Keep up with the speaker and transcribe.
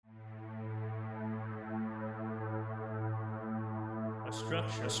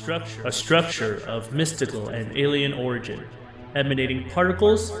A structure of mystical and alien origin, emanating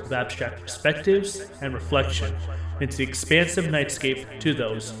particles of abstract perspectives and reflection into the expansive nightscape to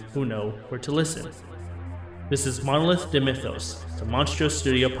those who know where to listen. This is Monolith de Mythos, the Monstro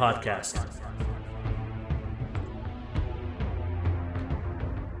Studio podcast.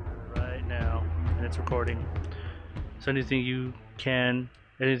 Right now, and it's recording. So anything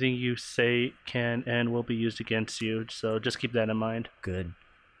you say can and will be used against you. So just keep that in mind. Good.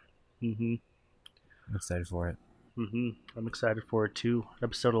 Mm-hmm. I'm excited for it. Mm-hmm. I'm excited for it too.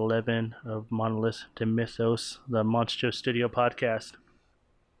 Episode 11 of Monolith de Mythos, the Monstro Studio podcast.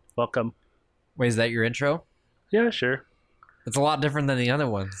 Welcome. Wait, is that your intro? Yeah, sure. It's a lot different than the other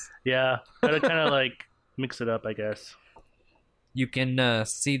ones. Yeah, gotta kind of like mix it up, I guess. You can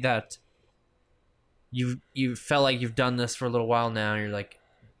see that you felt like you've done this for a little while now. You're like,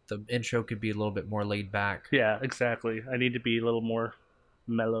 the intro could be a little bit more laid back. Yeah, exactly. I need to be a little more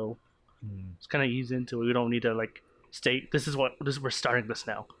mellow. Just kind of ease into it. We don't need to like state we're starting this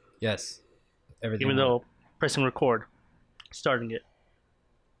now. Yes. Everything. Even though pressing record, starting it.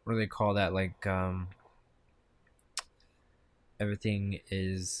 What do they call that? Like, everything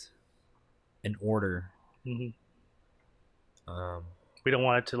is in order. Mm-hmm. We don't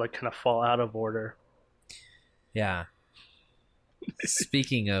want it to like kind of fall out of order. Yeah.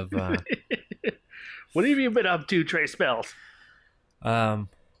 Speaking of, what have you been up to, Trey Spells?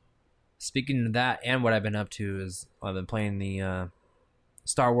 Speaking of that, and what I've been up to is I've been playing the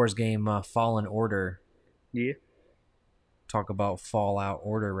Star Wars game Fallen Order. Yeah. Talk about Fallout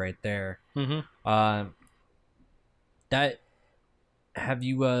Order right there. Mm-hmm. That have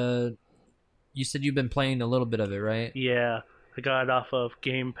you? You said you've been playing a little bit of it, right? Yeah, I got it off of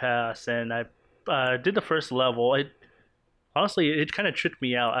Game Pass, and I did the first level. It kind of tricked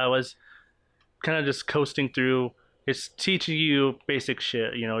me out. I was kind of just coasting through. It's teaching you basic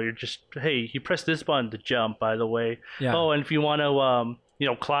shit. You know, you're just, hey, you press this button to jump, by the way. Yeah. Oh, and if you want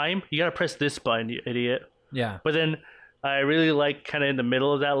to, climb, you got to press this button, you idiot. Yeah. But then I really like kind of in the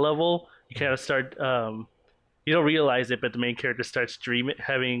middle of that level, you kind of start, you don't realize it, but the main character starts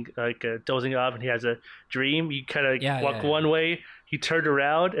having like a dozing off, and he has a dream. You kind of walk one way, he turned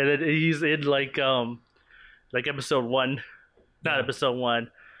around, and then he's in like episode 1, not episode 1,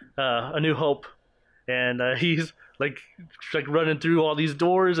 A New Hope. And he's like running through all these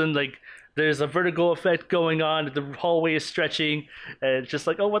doors, and like there's a vertigo effect going on. The hallway is stretching, and it's just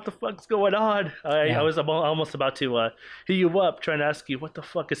like, oh, what the fuck's going on? I was almost about to hit you up, trying to ask you what the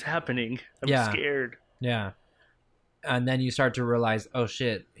fuck is happening. I'm scared. Yeah. And then you start to realize, oh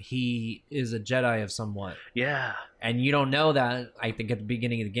shit, he is a Jedi of somewhat. Yeah. And you don't know that, I think, at the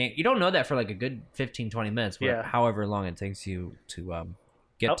beginning of the game. You don't know that for like a good 15, 20 minutes, however long it takes you to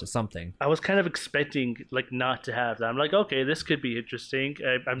get to something. I was kind of expecting like not to have that. I'm like, okay, this could be interesting.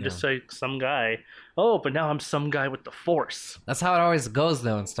 I'm just like some guy. Oh, but now I'm some guy with the Force. That's how it always goes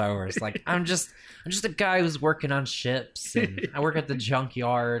though in Star Wars. Like I'm just a guy who's working on ships, and I work at the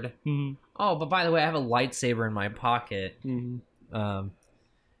junkyard. Mm-hmm. Oh, but by the way, I have a lightsaber in my pocket. Mm-hmm.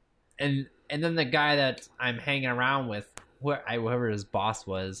 And then the guy that I'm hanging around with, whoever his boss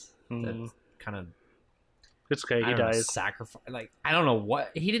was, that kind of. It's okay. He dies. Sacrifice. Like I don't know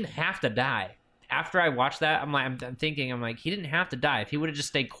what he didn't have to die. After I watched that, I'm thinking he didn't have to die. If he would have just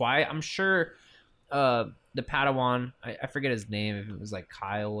stayed quiet, I'm sure. The Padawan, I forget his name. If it was like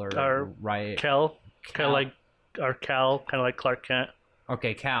Kyle or Riot. Cal, kind of like Clark Kent.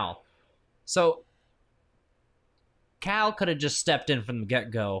 Okay, Cal. So Cal could have just stepped in from the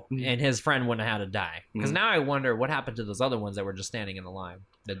get-go, and his friend wouldn't have had to die. Because now I wonder what happened to those other ones that were just standing in the line.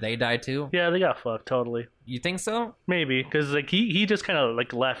 Did they die too? Yeah, they got fucked totally. You think so? Maybe, because like he just kind of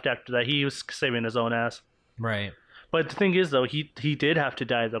like left after that. He was saving his own ass. Right. But the thing is, though, he did have to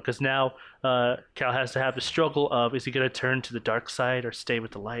die though, because now Cal has to have the struggle of, is he going to turn to the dark side or stay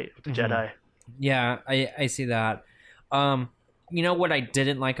with the light, with the Jedi? Yeah, I see that. You know what I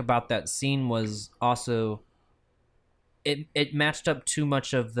didn't like about that scene was also it matched up too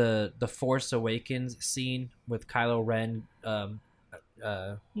much of the Force Awakens scene with Kylo Ren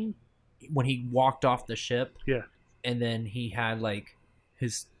when he walked off the ship. Yeah. And then he had like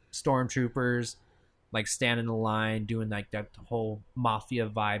his stormtroopers like standing in the line doing like that whole mafia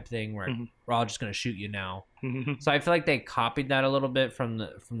vibe thing where we're all just gonna shoot you now. So I feel like they copied that a little bit from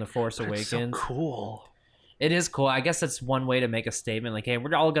the Force Awakens. So cool. It is cool. I guess that's one way to make a statement. Like, hey,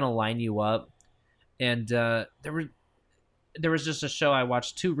 we're all gonna line you up. And there was just a show I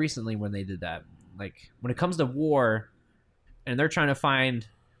watched too recently when they did that. Like when it comes to war, and they're trying to find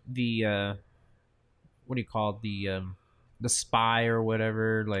the what do you call it? The spy or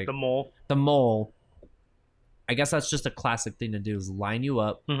whatever, like the mole. The mole. I guess that's just a classic thing to do is line you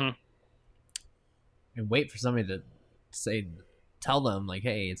up and wait for somebody to tell them like,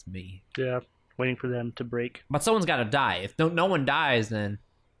 hey, it's me. Yeah, waiting for them to break. But someone's got to die. If no one dies, then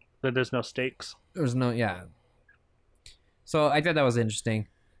there's no stakes. There's no, yeah. So I thought that was interesting.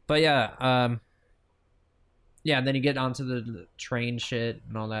 But yeah, and then you get onto the train shit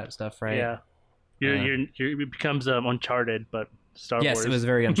and all that stuff, right? Yeah. It becomes Uncharted, but Star Wars. Yes, it was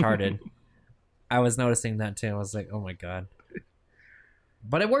very Uncharted. I was noticing that too. I was like, oh my god.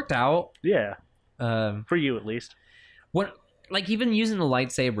 But it worked out. Yeah. For you at least. What, like, even using the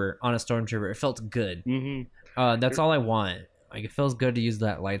lightsaber on a stormtrooper, it felt good. That's all I want. Like, it feels good to use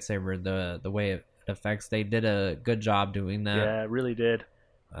that lightsaber. The way it affects, they did a good job doing that. Yeah, it really did.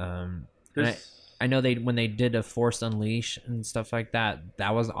 I know when they did a Force Unleash and stuff like that,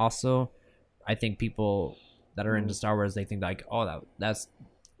 that was also, I think people that are into Star Wars, they think like, oh, that's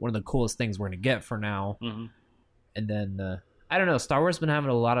one of the coolest things we're gonna get for now. And then I don't know, Star Wars been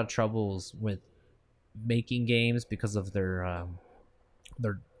having a lot of troubles with making games because of their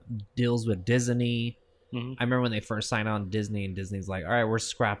deals with Disney. I remember when they first signed on Disney, and Disney's like, all right, we're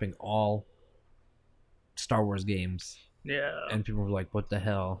scrapping all Star Wars games. Yeah. And people were like, what the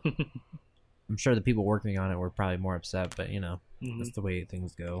hell? I'm sure the people working on it were probably more upset, but that's the way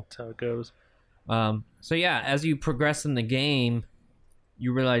things go. That's how it goes. So yeah, as you progress in the game,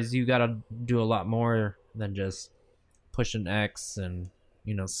 you realize you gotta do a lot more than just pushing X and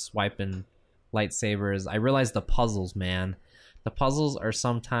swiping lightsabers. I realized the puzzles, man. The puzzles are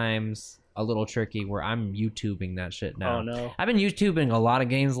sometimes a little tricky where I'm YouTubing that shit now. Oh no. I've been YouTubing a lot of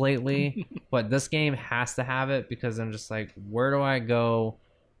games lately, but this game has to have it because I'm just like, where do I go?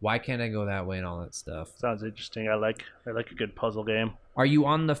 Why can't I go that way and all that stuff? Sounds interesting. I like a good puzzle game. Are you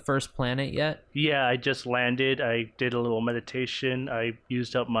on the first planet yet? Yeah, I just landed. I did a little meditation. I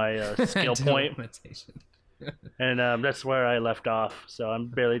used up my skill point. Meditation. And that's where I left off. So I'm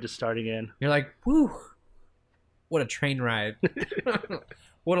barely just starting in. You're like, whew, what a train ride.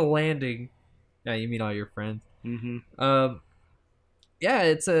 What a landing. Yeah, you meet all your friends. Yeah,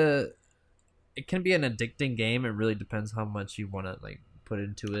 it can be an addicting game. It really depends how much you want to put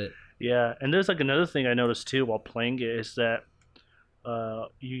into it. Yeah, and there's another thing I noticed too while playing it is that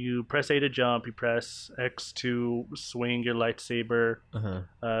you press A to jump, you press X to swing your lightsaber.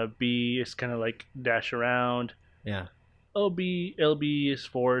 B is kind of like dash around. Yeah. LB is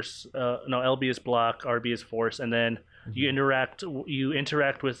force. LB is block. RB is force, and then you interact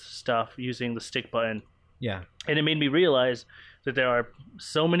with stuff using the stick button. Yeah. And it made me realize that there are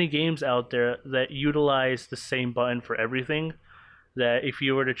so many games out there that utilize the same button for everything, that if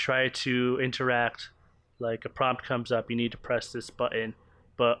you were to try to interact, like a prompt comes up, you need to press this button,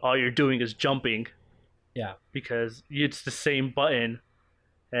 but all you're doing is jumping. Yeah. Because it's the same button,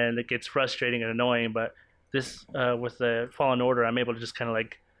 and it gets frustrating and annoying. But this, with the Fallen Order, I'm able to just kind of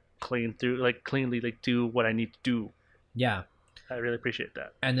cleanly do what I need to do. Yeah. I really appreciate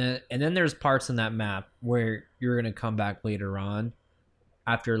that. And then there's parts in that map where you're gonna come back later on,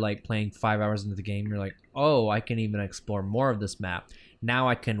 after playing 5 hours into the game. You're like, oh, I can even explore more of this map. Now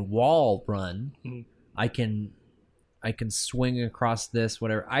I can wall run. I can swing across this,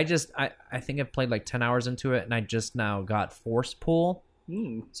 whatever. I think I played 10 hours into it, and I just now got force pull.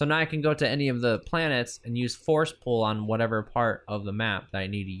 So now I can go to any of the planets and use force pull on whatever part of the map that I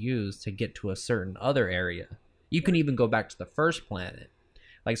need to use to get to a certain other area. You can even go back to the first planet.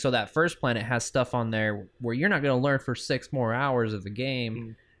 So that first planet has stuff on there where you're not going to learn for 6 more hours of the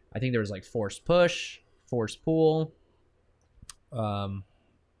game. I think there was force push, force pull,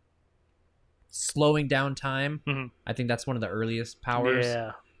 slowing down time. I think that's one of the earliest powers.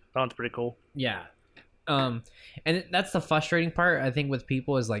 Yeah, that one's pretty cool. Yeah. And that's the frustrating part, I think, with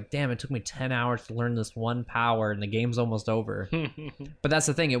people is damn, it took me 10 hours to learn this one power and the game's almost over. But that's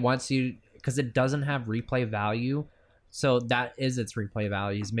the thing, it wants you, because it doesn't have replay value. So that is its replay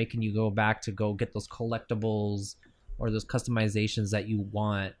value, is making you go back to go get those collectibles or those customizations that you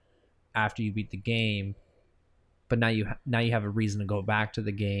want after you beat the game. But now you have a reason to go back to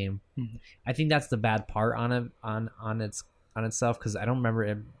the game. I think that's the bad part on itself, because I don't remember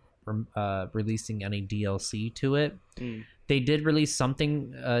it releasing any DLC to it. They did release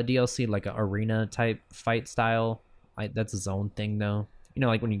something DLC, like an arena type fight style. That's its own thing though.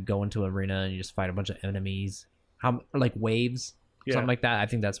 When you go into an arena and you just fight a bunch of enemies, waves, something like that. I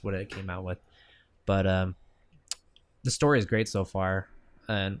think that's what it came out with. But the story is great so far,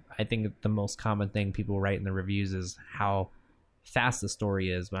 and I think the most common thing people write in the reviews is how fast the story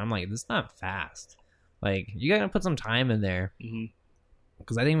is. But I'm like, it's not fast. You gotta put some time in there.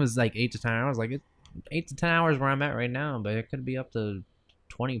 Because I think it was 8 to 10 hours. It's 8 to 10 hours where I'm at right now, but it could be up to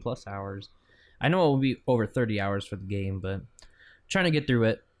 20 plus hours. I know it will be over 30 hours for the game, but trying to get through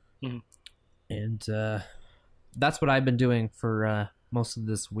it. Mm-hmm. And that's what I've been doing for most of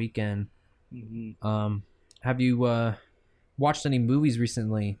this weekend. Mm-hmm. Have you watched any movies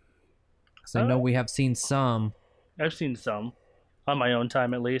recently? Because I know we have seen some. I've seen some on my own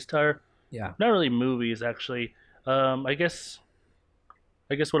time, at least. Yeah. Not really movies, actually. I guess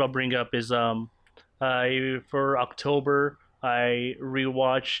what I'll bring up is for October I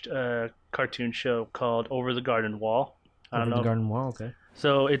rewatched a cartoon show called Over the Garden Wall. Over the Garden Wall, okay.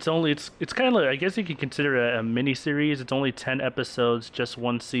 So it's kind of like, I guess you could consider it a mini series. It's only 10 episodes, just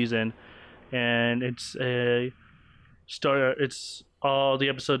one season, and it's all the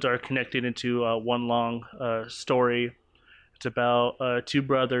episodes are connected into one long story. It's about two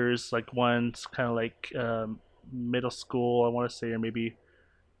brothers, like one's kind of like middle school, I want to say, or maybe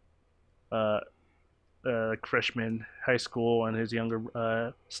like freshman high school, and his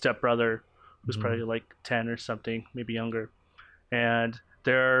younger stepbrother, who's probably like 10 or something, maybe younger. And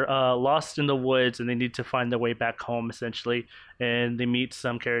they're lost in the woods, and they need to find their way back home, essentially. And they meet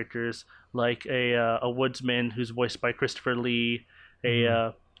some characters like a woodsman who's voiced by Christopher Lee,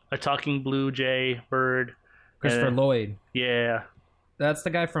 a talking blue jay bird, Christopher Lloyd. Yeah, that's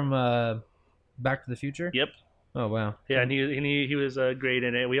the guy from Back to the Future. Yep. Oh wow. Yeah, and he was great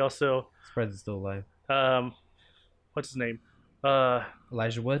in it. We also surprised he's still alive. What's his name?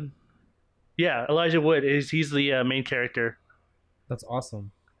 Elijah Wood. Yeah, Elijah Wood he's the main character. That's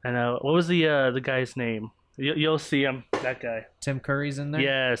awesome. And what was the guy's name? You'll see him. That guy. Tim Curry's in there.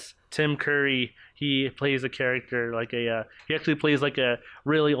 Yes, Tim Curry. He plays a character like he actually plays like a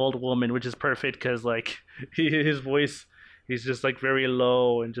really old woman, which is perfect because like his voice, he's just like very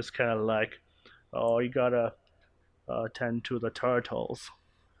low and just kind of like, oh, you gotta tend to the turtles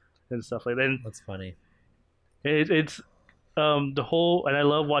and stuff like that. And that's funny. It's the whole, and I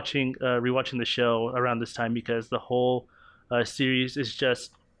love rewatching the show around this time because the whole series is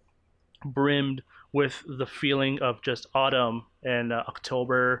just brimmed with the feeling of just autumn and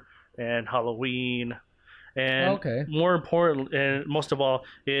October and Halloween, and more important and most of all,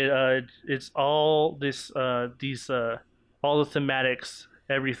 it's all this these all the thematics.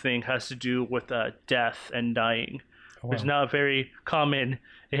 Everything has to do with death and dying. Oh, wow. It's not very common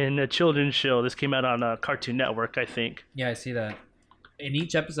in a children's show. This came out on Cartoon Network, I think. Yeah, I see that. And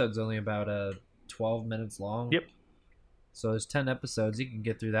each episode's only about 12 minutes long. Yep. So there's 10 episodes. You can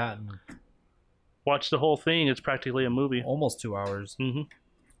get through that and watch the whole thing. It's practically a movie. Almost 2 hours.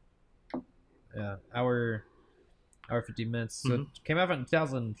 Mm-hmm. Yeah, hour 50 minutes. So it came out in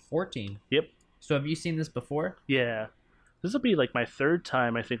 2014. Yep. So have you seen this before? Yeah. This will be like my third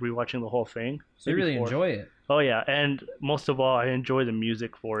time, I think, rewatching the whole thing. So you really enjoy it? Oh, yeah. And most of all, I enjoy the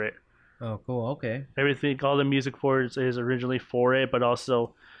music for it. Oh, cool. Okay. All the music for it is originally for it, but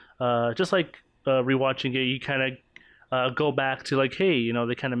also just like rewatching it, you kind of go back to like, hey,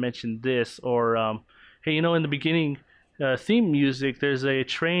 they kind of mentioned this, or hey, in the beginning theme music, there's a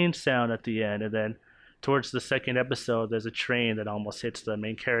train sound at the end, and then towards the second episode, there's a train that almost hits the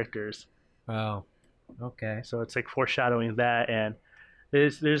main characters. Oh. Okay. So it's like foreshadowing that, and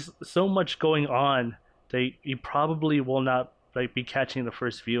there's so much going on that you probably will not like be catching the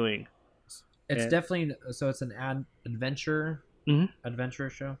first viewing. It's definitely it's an adventure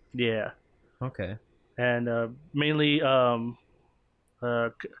show. Yeah. Okay. And mainly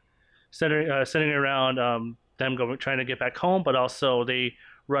centering around them trying to get back home, but also they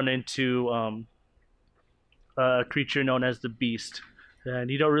run into a creature known as the Beast, and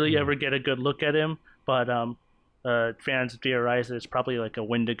you don't really ever get a good look at him. But fans theorize that it's probably like a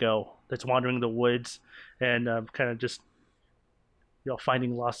Wendigo that's wandering the woods and kind of just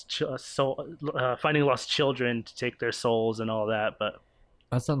finding lost children to take their souls and all that. But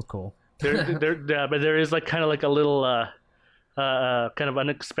that sounds cool. but there is like kind of like a little kind of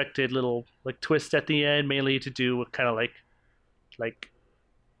unexpected little like twist at the end, mainly to do with kind of like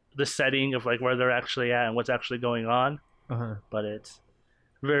the setting of like where they're actually at and what's actually going on. But it's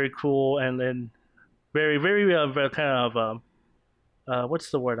very cool, and then very, very kind of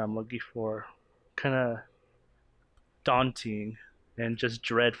what's the word I'm looking for? Kind of daunting and just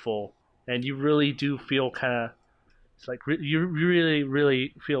dreadful, and you really do feel kind of. It's like you really,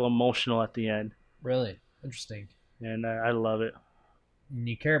 really feel emotional at the end. Really interesting. And I love it. And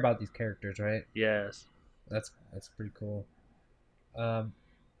you care about these characters, right? Yes. That's pretty cool.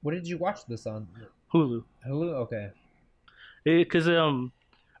 What did you watch this on? Hulu. Hulu, okay. Because I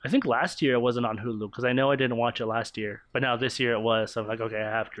think last year it wasn't on Hulu, because I know I didn't watch it last year, but now this year it was. So I'm like, okay, I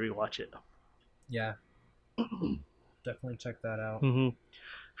have to rewatch it. Yeah. Definitely check that out.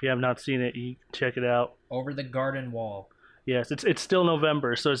 If you have not seen it, you check it out. Over the Garden Wall. Yes, it's still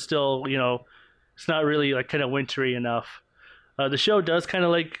November, so it's still it's not really like kind of wintry enough. The show does kind of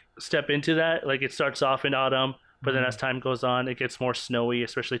like step into that. Like it starts off in autumn, but then as time goes on, it gets more snowy,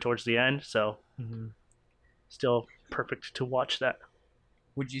 especially towards the end. So still perfect to watch that.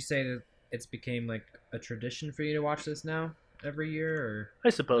 Would you say that it's became like a tradition for you to watch this now every year, or I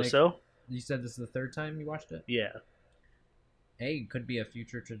suppose like, so. You said this is the third time you watched it? Yeah. Hey, it could be a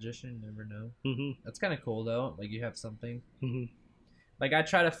future tradition. You never know. Mm-hmm. That's kind of cool though. Like you have something. Mm-hmm. Like I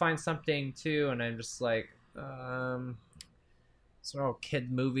try to find something too, and I'm just like, sort of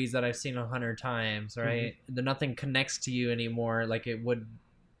kid movies that I've seen 100 times, right? Nothing connects to you anymore like it would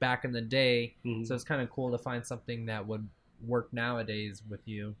back in the day. So it's kind of cool to find something that would work nowadays with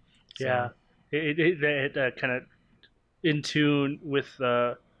you. So. Yeah, it kind of in tune with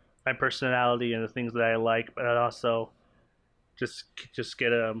my personality and the things that I like, but it also just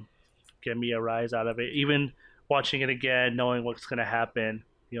get me a rise out of it. Even watching it again, knowing what's gonna happen,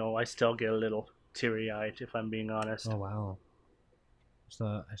 I still get a little teary-eyed if I'm being honest. Oh wow! So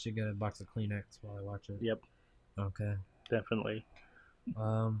I should get a box of Kleenex while I watch it. Yep. Okay. Definitely.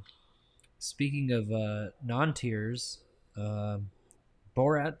 Speaking of non-tears,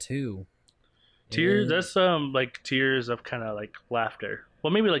 Borat 2. Tears. That's like tears of kind of like laughter.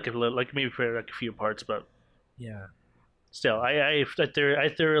 Well, maybe like maybe for like a few parts, but yeah. Still, I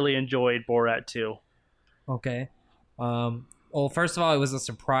thoroughly enjoyed Borat 2. Okay. Well, first of all, it was a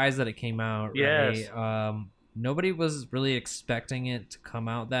surprise that it came out. Yes. Right? Nobody was really expecting it to come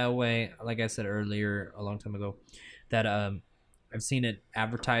out that way. Like I said earlier, a long time ago, that I've seen it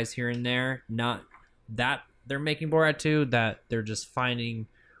advertised here and there. Not that they're making Borat 2, that they're just finding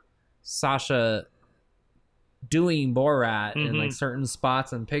Sacha doing Borat in like certain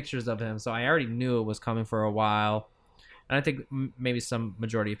spots and pictures of him. So I already knew it was coming for a while. And I think maybe some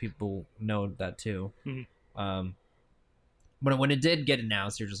majority of people know that too. But when it did get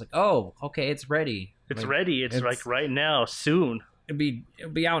announced, you're just like, oh, okay, it's ready. It's ready. It's like right now, soon. It'll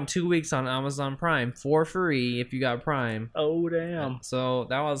be out in 2 weeks on Amazon Prime for free if you got Prime. Oh damn! So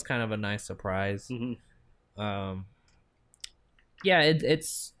that was kind of a nice surprise. Yeah, it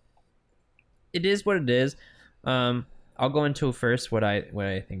is what it is. I'll go into first what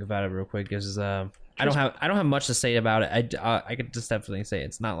I think about it real quick. Is I don't have much to say about it. I could just definitely say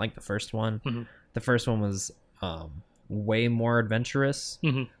it's not like the first one. The first one was way more adventurous.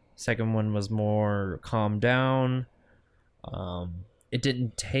 Second one was more calmed down. It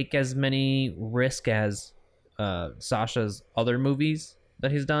didn't take as many risk as Sacha's other movies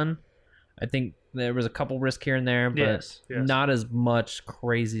that he's done. I think there was a couple risk here and there, but yes. not as much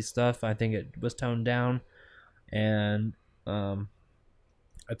crazy stuff. I think it was toned down, and I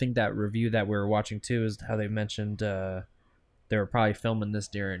think that review that we were watching too is how they mentioned they were probably filming this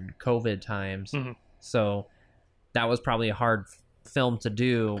during COVID times, so that was probably a hard film to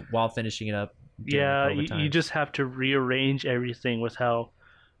do while finishing it up. Yeah, you just have to rearrange everything with how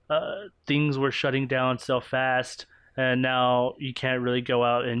things were shutting down so fast, and now you can't really go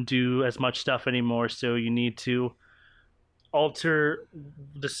out and do as much stuff anymore. So you need to alter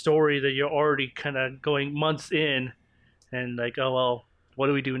the story that you're already kind of going months in, and like, oh well, what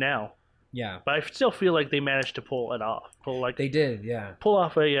do we do now? Yeah, but I still feel like they managed to pull it off. They did, yeah. Pull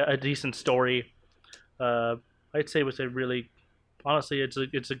off a decent story. I'd say with a really, honestly, it's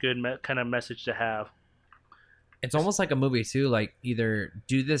a good kind of message to have. It's almost like a movie too. Like either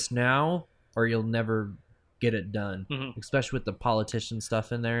do this now or you'll never get it done. Especially with the politician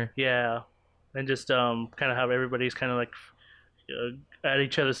stuff in there. Yeah, and just kind of how everybody's kind of like at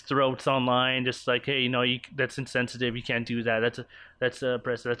each other's throats online, just like, hey, that's insensitive. You can't do that. That's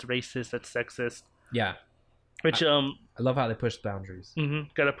oppressive. That's racist. That's sexist. Yeah. Which I love how they push the boundaries.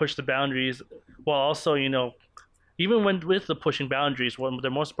 Got to push the boundaries, while also even with the pushing boundaries, what they're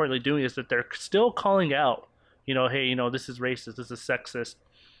most importantly doing is that they're still calling out, hey, this is racist, this is sexist,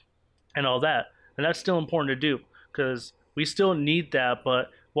 and all that, and that's still important to do because we still need that. But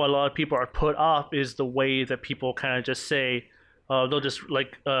what a lot of people are put off is the way that people kind of just say, they'll just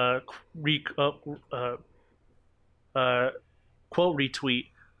like quote retweet,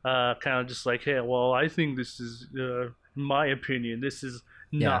 kind of just like, hey, well, I think this is my opinion. This is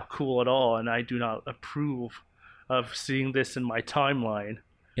not cool at all, and I do not approve of seeing this in my timeline.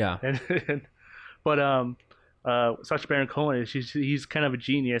 Yeah. But Sacha Baron Cohen, he's kind of a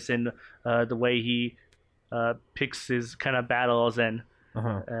genius in the way he picks his kind of battles, and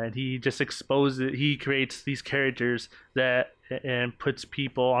he just he creates these characters and puts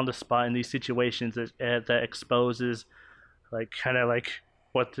people on the spot in these situations that exposes like kind of like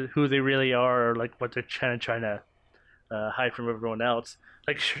who they really are, or like what they're trying to hide from everyone else.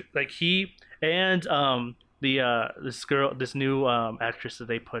 Like he and this new actress that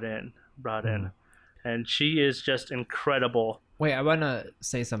they brought in, and she is just incredible. Wait, I want to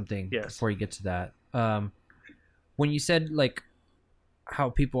say something before you get to that. When you said like how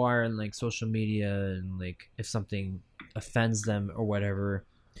people are in like social media and like if something offends them or whatever,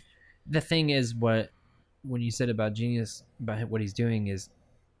 the thing is when you said about Genius, about what he's doing is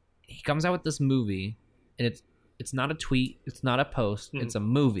he comes out with this movie and it's not a tweet, it's not a post, it's a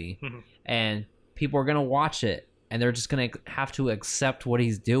movie, and people are gonna watch it and they're just gonna have to accept what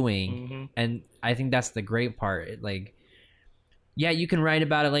he's doing, and I think that's the great part. Like, yeah, you can write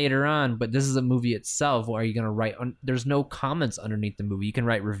about it later on, but this is a movie itself. Or are you gonna write? There's no comments underneath the movie. You can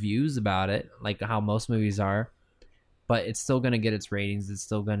write reviews about it, like how most movies are, but it's still gonna get its ratings. It's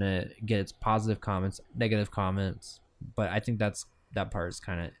still gonna get its positive comments, negative comments. But I think that part is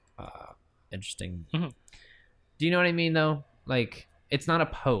kind of interesting. Do you know what I mean, though? Like, it's not a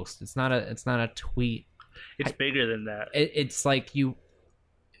post. It's not a tweet. It's bigger than that. It's like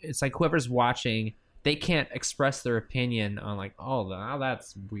whoever's watching, they can't express their opinion on like, oh,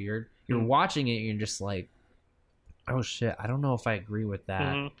 that's weird. You're watching it, and you're just like, oh shit, I don't know if I agree with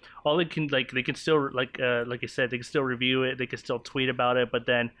that. All they can still like I said, they can still review it, they can still tweet about it, but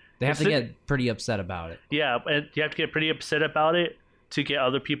then they have to get pretty upset about it. Yeah, and you have to get pretty upset about it to get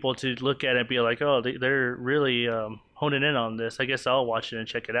other people to look at it and be like, oh, they're really honing in on this. I guess I'll watch it and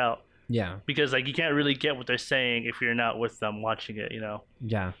check it out. Yeah, because like you can't really get what they're saying if you're not with them watching it, you know.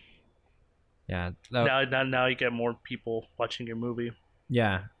 Yeah. Now you get more people watching your movie.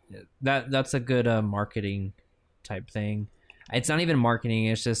 Yeah, that's a good marketing type thing. It's not even marketing.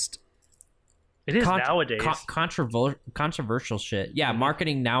 It's just it is nowadays controversial shit. Yeah,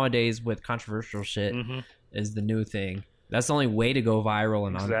 marketing nowadays with controversial shit is the new thing. That's the only way to go viral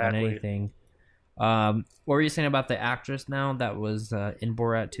and on anything. What were you saying about the actress now that was in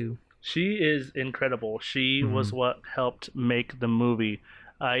Borat 2? She is incredible. She was what helped make the movie.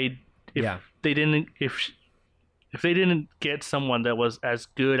 If they didn't get someone that was as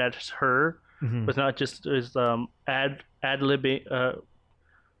good as her, with not just as ad-libbing,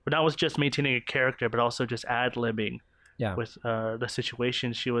 but not was just maintaining a character, but also just ad-libbing with the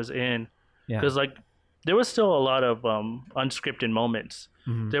situation she was in. Because like there was still a lot of unscripted moments.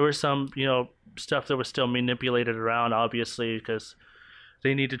 There were some, stuff that was still manipulated around, obviously, because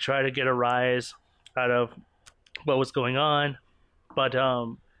they need to try to get a rise out of what was going on. But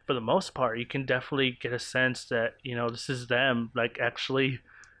for the most part, you can definitely get a sense that, this is them, like, actually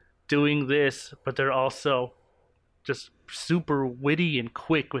doing this, but they're also just super witty and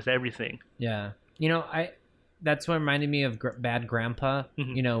quick with everything. Yeah. That's what reminded me of Bad Grandpa,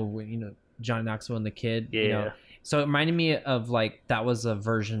 Johnny Knoxville and the kid. Yeah. So it reminded me of, like, that was a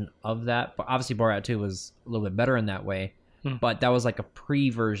version of that. But obviously Borat 2 was a little bit better in that way. But that was, like, a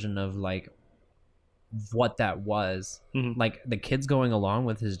pre-version of, like, what that was. Like, the kid's going along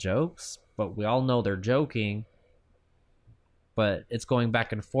with his jokes, but we all know they're joking. But it's going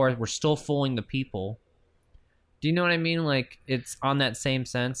back and forth. We're still fooling the people. Do you know what I mean? Like, it's on that same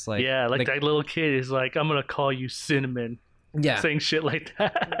sense. Like, yeah, like that little kid is like, I'm going to call you Cinnamon. Yeah. Saying shit like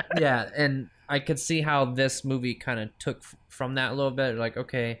that. Yeah, and I could see how this movie kind of took from that a little bit. Like,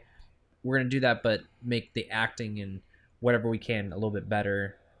 okay, we're going to do that, but make the acting and whatever we can a little bit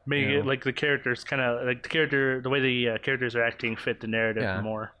better. Make it like the characters kind of, like the way the characters are acting fit the narrative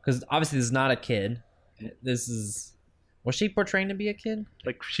more. Because obviously this is not a kid. Was she portraying to be a kid?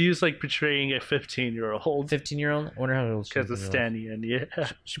 Like, she was like portraying a 15-year-old. 15-year-old? I wonder how old she was. Because of Stanian,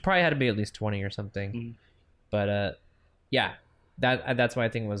 yeah. She probably had to be at least 20 or something. But, yeah, that's why I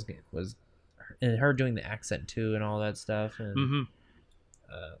think was and her doing the accent too and all that stuff, and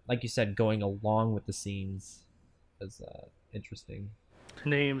like you said, going along with the scenes is interesting. Her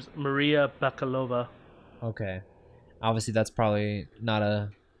name's Maria Bakalova. Okay, obviously that's probably not a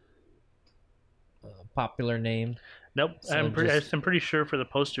popular name. Nope, so I'm pretty sure for the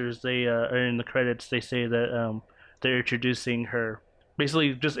posters they are in the credits. They say that they're introducing her.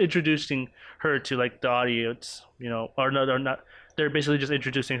 Basically, just introducing her to like the audience, or no, they're not. They're basically just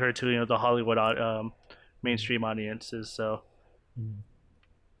introducing her to the Hollywood mainstream audiences. So,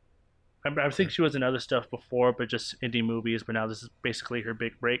 I think she was in other stuff before, but just indie movies. But now this is basically her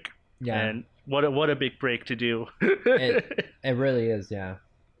big break. Yeah, and what a big break to do. It really is, yeah.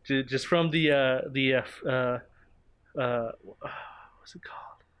 Just from the what's it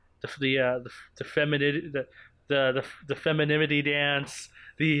called? The femininity the femininity dance,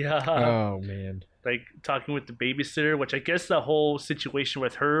 oh man, like talking with the babysitter, which I guess the whole situation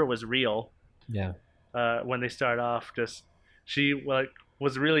with her was real. Yeah. When they start off, just she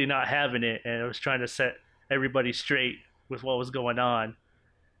was really not having it, and was trying to set everybody straight with what was going on,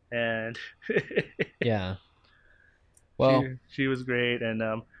 and yeah. Well, she was great, and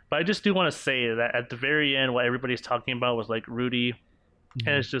But I just do want to say that at the very end, what everybody's talking about was like Rudy,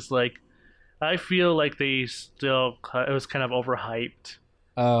 and it's just like I feel like they still it was kind of overhyped.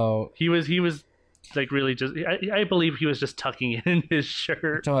 Oh, he was like really just I believe he was just tucking in his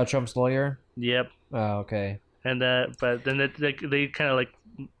shirt. Talking about Trump's lawyer. Yep. Oh, okay. And but then they kind of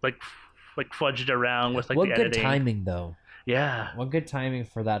like fudged around with like what the good editing. timing though. Yeah. What good timing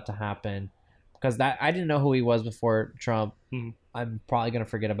for that to happen, because that I didn't know who he was before Trump. I'm probably gonna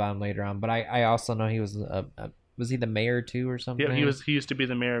forget about him later on, but I also know he was was he the mayor too or something? Yeah, he used to be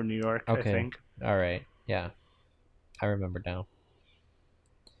the mayor of New York. Okay. I think. All right. Yeah, I remember now.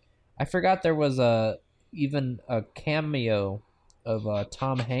 I forgot there was even a cameo of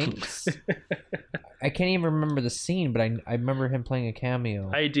Tom Hanks. I can't even remember the scene, but I remember him playing a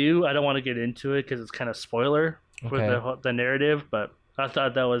cameo. I do. I don't want to get into it because it's kind of spoiler for the narrative, but I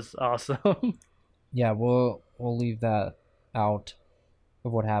thought that was awesome. Yeah, we'll leave that out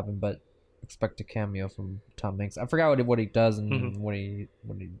of what happened, but expect a cameo from Tom Hanks. I forgot what he does and what he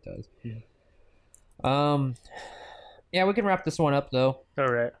does. Yeah. Yeah, we can wrap this one up though. All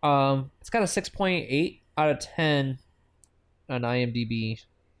right. It's got a 6.8 out of 10 on IMDb.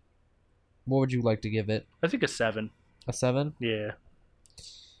 What would you like to give it? I think a 7. A 7? Yeah.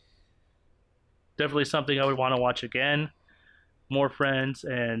 Definitely something I would want to watch again. More friends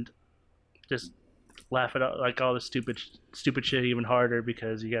and just laugh at like all the stupid shit even harder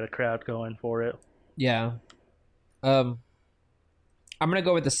because you got a crowd going for it. Yeah. I'm gonna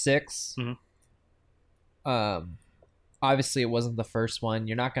go with the 6. Obviously it wasn't the first one.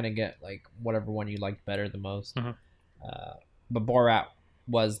 You're not gonna get like whatever one you liked better the most. But Borat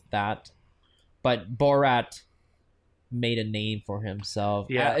was that. But Borat made a name for himself.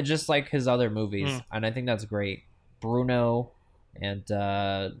 Yeah. Just like his other movies. And I think that's great. Bruno and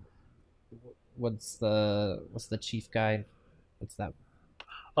what's the chief guy? What's that?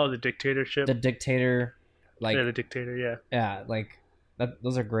 Oh, the dictatorship. The dictator. Like the dictator, yeah. Yeah, like that,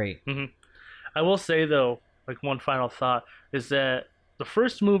 those are great. I will say though, like one final thought is that the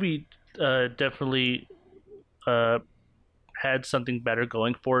first movie definitely had something better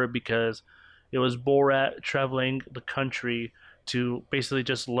going for it because it was Borat traveling the country to basically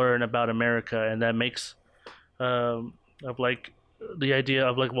just learn about America, and that makes of like the idea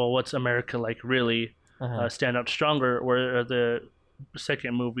of like, well, what's America like really stand out stronger. Where the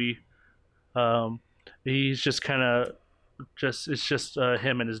second movie, he's just kind of it's just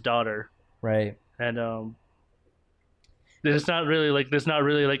him and his daughter, right? And there's not really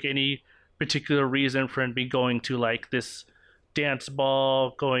like any particular reason for him to be going to like this dance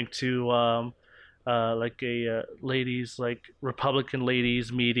ball, going to like a ladies, like Republican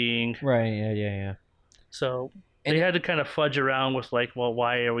ladies meeting. Right. Yeah. So they had to kind of fudge around with like, well,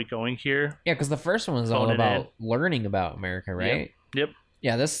 why are we going here? Yeah, because the first one was all about learning about America, right? Yep.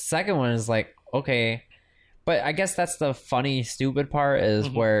 Yeah, this second one is like, okay. But I guess that's the funny, stupid part is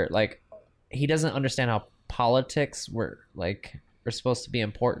where like he doesn't understand how politics were supposed to be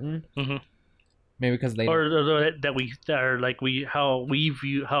important. Maybe because they how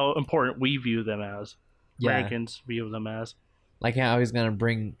important we view them as. Americans view them as. Like how he's gonna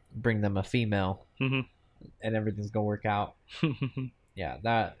bring them a female, and everything's gonna work out. Yeah,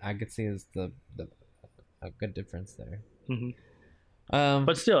 that I could see is a good difference there.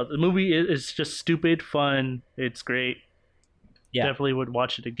 But still, the movie is just stupid fun. It's great. Yeah, definitely would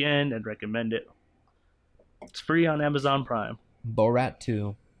watch it again and recommend it. It's free on Amazon Prime. Borat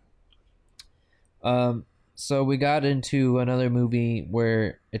 2. So we got into another movie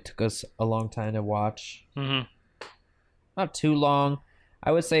where it took us a long time to watch. Not too long.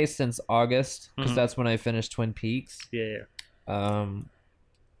 I would say since August, because that's when I finished Twin Peaks. Yeah.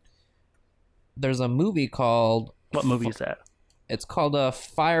 There's a movie called... What movie is that? It's called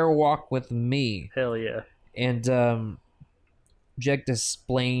Fire Walk with Me. Hell yeah. And Jack,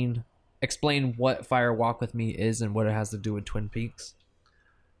 explain what Fire Walk with Me is and what it has to do with Twin Peaks.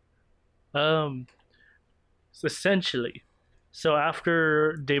 Essentially, so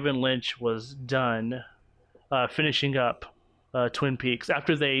after David Lynch was done finishing up Twin Peaks,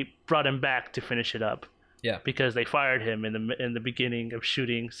 after they brought him back to finish it up, because they fired him in the beginning of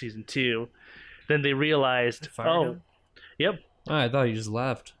shooting season 2, then they realized, yep. Oh, I thought he just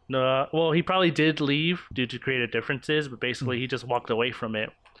left. No, well, he probably did leave due to creative differences, but basically he just walked away from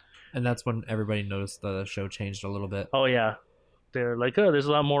it. And that's when everybody noticed the show changed a little bit. Oh yeah, they're like, oh, there's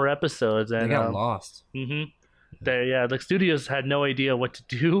a lot more episodes, and they got lost. The studios had no idea what to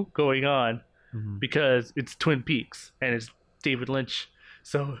do going on because it's Twin Peaks and it's David Lynch,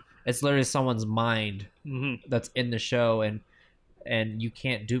 so it's literally someone's mind that's in the show, and you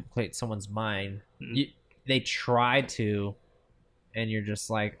can't duplicate someone's mind. They try to, and you're just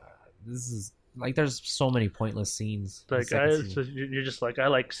like, this is like, there's so many pointless scenes. Like you're just like, I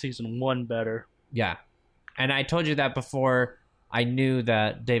like season 1 better. Yeah, and I told you that before I knew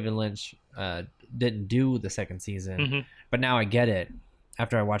that David Lynch didn't do the second season, but now I get it.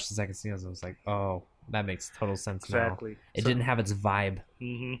 After I watched the second season, I was like, oh, that makes total sense now. It didn't have its vibe.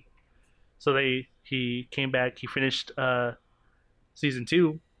 So he came back, he finished season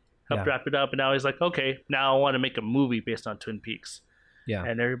 2, helped wrap it up, and now he's like, okay, now I want to make a movie based on Twin Peaks. Yeah.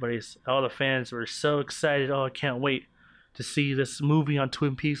 And all the fans were so excited. Oh, I can't wait to see this movie on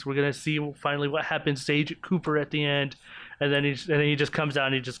Twin Peaks. We're gonna see finally what happens to Agent Cooper at the end. And then he just comes out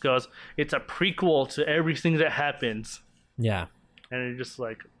and he just goes, it's a prequel to everything that happens. Yeah. And you're just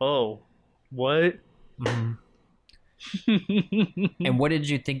like, oh, what? And what did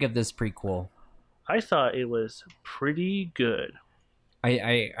you think of this prequel? I thought it was pretty good.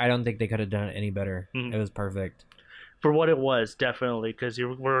 I don't think they could have done it any better. It was perfect. For what it was, definitely, because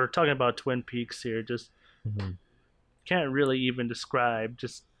we're talking about Twin Peaks here. Just can't really even describe.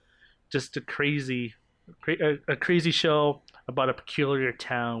 Just a crazy show about a peculiar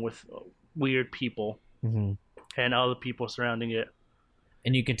town with weird people and all the people surrounding it.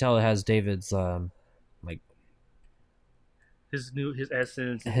 And you can tell it has David's his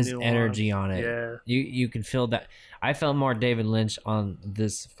essence, his energy on it. Yeah, you can feel that. I felt more David Lynch on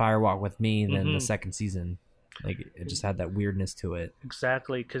this Firewalk with Me than the second season. Like, it just had that weirdness to it.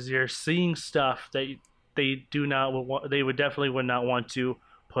 Exactly, because you're seeing stuff that they definitely would not want to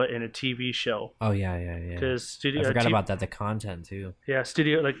put in a TV show. Oh yeah. Because I forgot about that. The content too. Yeah,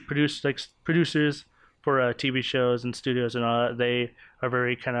 producers for TV shows and studios and all that, they are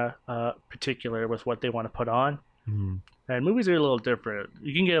very kind of particular with what they want to put on. And movies are a little different.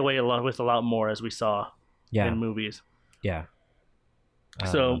 You can get away with a lot more, as we saw in movies. Yeah.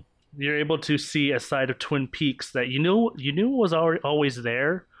 So you're able to see a side of Twin Peaks that you knew was always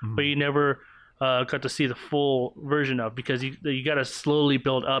there, but you never got to see the full version of, because you got to slowly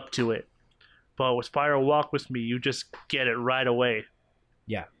build up to it. But with Fire Walk with Me, you just get it right away.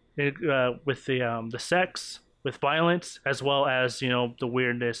 Yeah. With the sex, with violence, as well as the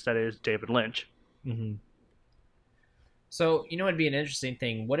weirdness that is David Lynch. So, it'd be an interesting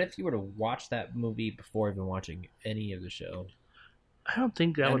thing. What if you were to watch that movie before even watching any of the show? I don't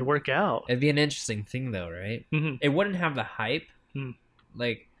think that would work out. It'd be an interesting thing, though, right? It wouldn't have the hype.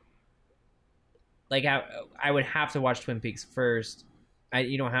 Like I would have to watch Twin Peaks first.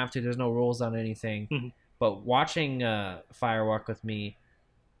 You don't have to. There's no rules on anything. But watching Firewalk with Me,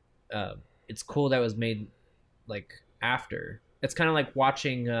 it's cool that it was made like after. It's kind of like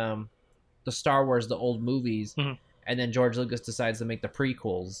watching the Star Wars, the old movies. And then George Lucas decides to make the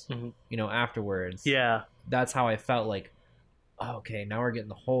prequels, afterwards. Yeah. That's how I felt like, oh, okay, now we're getting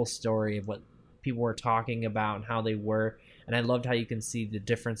the whole story of what people were talking about and how they were. And I loved how you can see the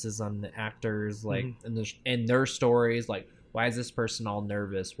differences on the actors, like, in their stories. Like, why is this person all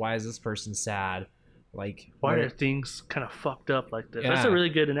nervous? Why is this person sad? Like, why are things kind of fucked up like this? Yeah. That's a really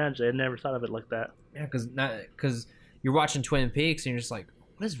good analogy. I never thought of it like that. Yeah, because you're watching Twin Peaks and you're just like,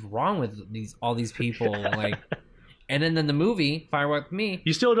 what is wrong with all these people? Like... And then in the movie, Firewalk with Me,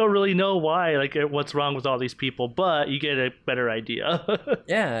 you still don't really know why, like, what's wrong with all these people, but you get a better idea.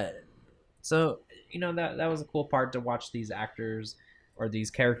 Yeah. So, that was a cool part to watch these actors or these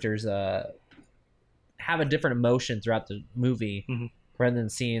characters have a different emotion throughout the movie rather than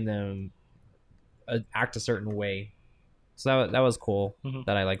seeing them act a certain way. So that was cool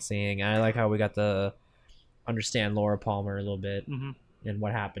that I like seeing. And I like how we got to understand Laura Palmer a little bit and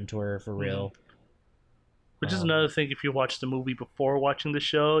what happened to her for real. Which is another thing. If you watch the movie before watching the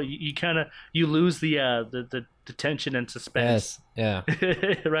show, you lose the tension and suspense. Yes,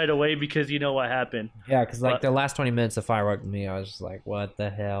 yeah, right away, because you know what happened. Yeah, because the last 20 minutes of Firewalk with Me, I was just like, what the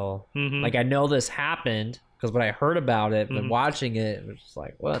hell? Like, I know this happened because when I heard about it, but watching it was just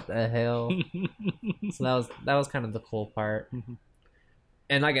like, what the hell? So that was kind of the cool part.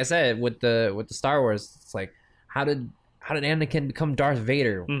 And like I said, with the Star Wars, it's like, how did Anakin become Darth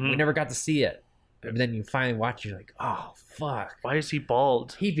Vader? We never got to see it. And then you finally watch, you're like, oh, fuck. Why is he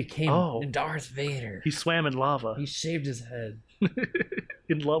bald? He became Darth Vader. He swam in lava. He shaved his head.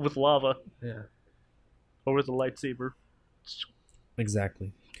 In love with lava. Yeah. Or with a lightsaber.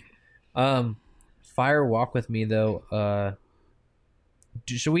 Exactly. Fire Walk with Me, though.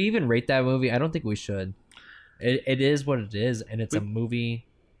 Should we even rate that movie? I don't think we should. It is what it is, and it's a movie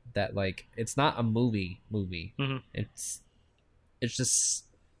that, like, it's not a movie. It's just...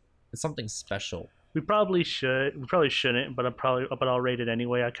 It's something special. We probably shouldn't, but I'll rate it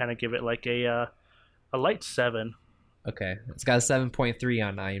anyway. I kind of give it like a light 7. Okay, it's got a 7.3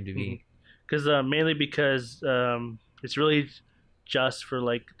 on IMDb. Mainly because it's really just for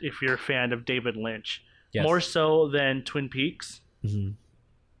like if you're a fan of David Lynch, Yes. more so than Twin Peaks. Mm-hmm.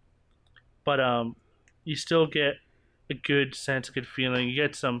 But you still get a good sense, a good feeling. You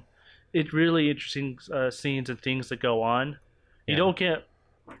get some really interesting scenes and things that go on.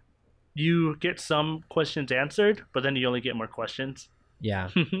 You get some questions answered, but then you only get more questions. Yeah.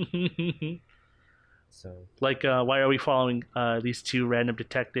 So like, why are we following these two random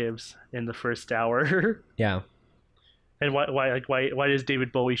detectives in the first hour? Yeah. And why does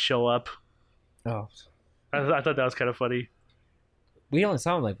David Bowie show up? Oh, I thought that was kind of funny. We only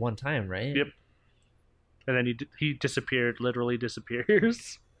saw him like one time, right? Yep. And then he disappeared, literally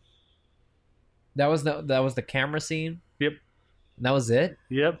disappears. That was the camera scene. Yep. And that was it.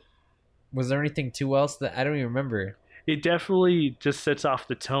 Yep. Was there anything too else that I don't even remember? It definitely just sets off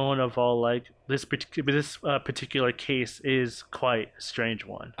the tone of all like this particular case is quite a strange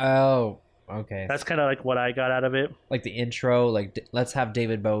one. Oh, okay. That's kind of like what I got out of it. Like the intro, like let's have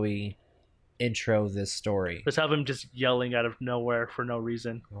David Bowie intro this story. Let's have him just yelling out of nowhere for no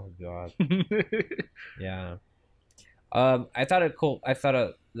reason. Oh God. Yeah. I thought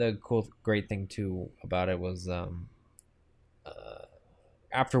the cool, great thing too about it was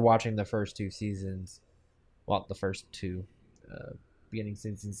after watching the first two seasons, well, the first two beginning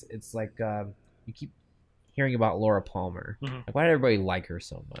seasons, it's like you keep hearing about Laura Palmer. Mm-hmm. Like, why did everybody like her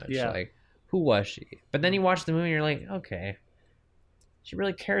so much? Yeah. Like, who was she? But then you watch the movie and you're like, okay, she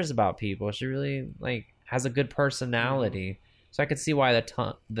really cares about people. She really like has a good personality. Mm-hmm. So I could see why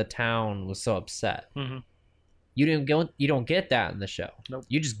the town was so upset. Mm-hmm. You don't get that in the show. Nope.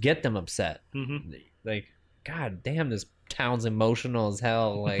 You just get them upset. Mm-hmm. Like, God damn, this town's emotional as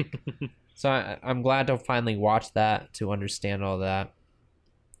hell. Like, so I'm glad to finally watch that to understand all that.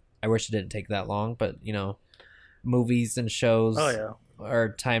 I wish it didn't take that long, but you know, movies and shows are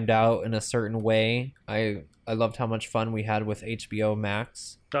timed out in a certain way. I loved how much fun we had with HBO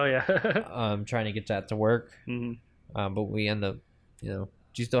Max. Oh yeah. Trying to get that to work. Mm-hmm. But we end up, you know.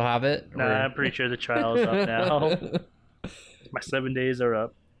 Do you still have it? Nah, I'm pretty sure the trial is up now. My 7 days are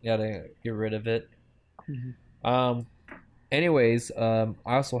up. You gotta get rid of it. Mm-hmm. Anyways, I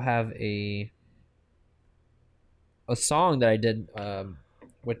also have a song that I did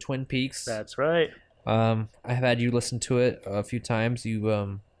with Twin Peaks. That's right. I have had you listen to it a few times.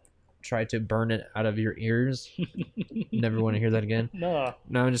 You tried to burn it out of your ears. Never want to hear that again. No,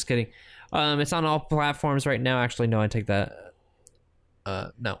 I'm just kidding. It's on all platforms right now. Actually, no, I take that.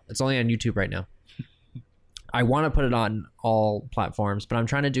 No, it's only on YouTube right now. I want to put it on all platforms, but I'm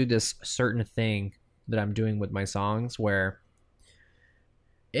trying to do this certain thing that I'm doing with my songs where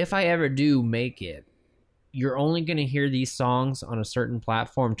if I ever do make it, you're only going to hear these songs on a certain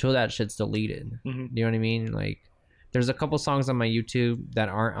platform till that shit's deleted. Mm-hmm. You know what I mean? Like, there's a couple songs on my YouTube that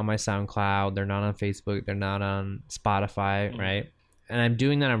aren't on my SoundCloud. They're not on Facebook. They're not on Spotify, mm-hmm. right? And I'm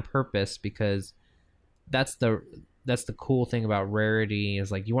doing that on purpose because that's the cool thing about rarity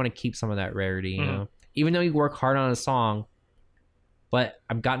is like you want to keep some of that rarity, you know, even though you work hard on a song. But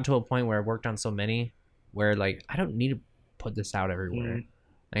I've gotten to a point where I've worked on so many where like I don't need to put this out everywhere.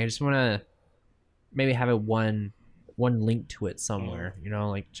 I just want to maybe have one link to it somewhere, you know,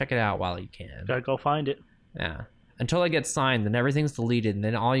 like check it out while you can. Gotta go find it. Yeah. Until I get signed, then everything's deleted, and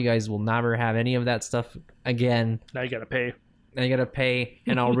then all you guys will never have any of that stuff again. Now you gotta pay.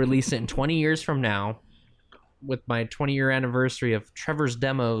 And I'll release it in 20 years from now. With my 20-year anniversary of Trevor's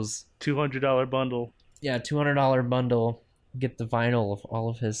Demos. $200 bundle. Yeah, $200 bundle. Get the vinyl of all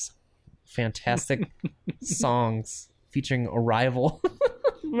of his fantastic songs featuring Arrival.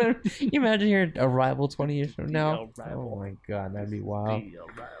 You imagine hearing Arrival 20 years from now? Oh my God, that'd be wild.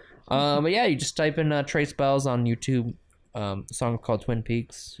 But yeah, you just type in Trace Bells on YouTube. A song called Twin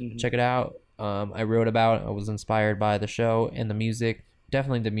Peaks. Mm-hmm. Check it out. I wrote about it. I was inspired by the show and the music.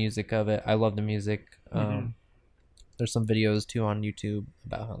 Definitely the music of it. I love the music. There's some videos too on YouTube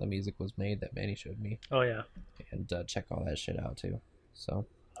about how the music was made that Manny showed me. Oh yeah. And check all that shit out too. So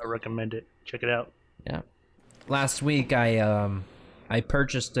I recommend it. Check it out. Yeah. Last week I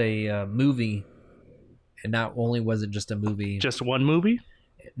purchased a movie, and not only was it just a movie. Just one movie?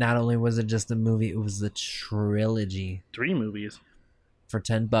 Not only was it just a movie, it was the trilogy. 3 movies. For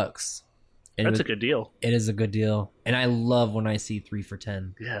 $10. That's a good deal. It is a good deal. And I love when I see 3 for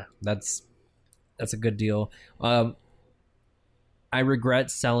 $10. Yeah. That's a good deal. I regret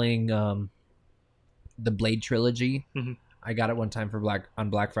selling the Blade trilogy. Mm-hmm. I got it one time on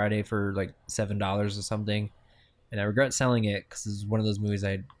Black Friday for like $7 or something, and I regret selling it because it's one of those movies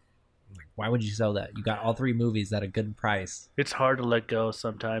why would you sell that? You got all 3 movies at a good price. It's hard to let go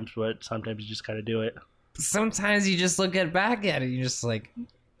sometimes, but sometimes you just gotta do it. Sometimes you just look back at it, and you're just like,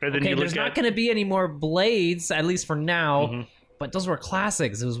 okay, there's not going to be any more Blades, at least for now. Mm-hmm. but those were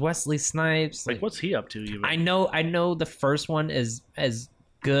classics. It was Wesley Snipes. Like what's he up to even? I know the first one is as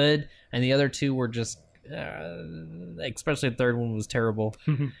good, and the other two were just, especially the third one was terrible.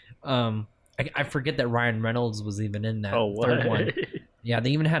 I forget that Ryan Reynolds was even in that third one. Yeah,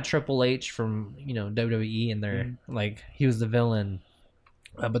 they even had Triple H from WWE in there. Like he was the villain,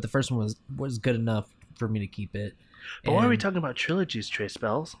 but the first one was good enough for me to keep it. But why are we talking about trilogies, Trace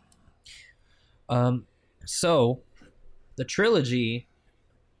Bells? So the trilogy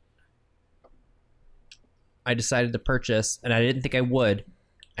I decided to purchase, and I didn't think I would,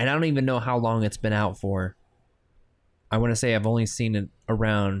 and I don't even know how long it's been out for. I want to say I've only seen it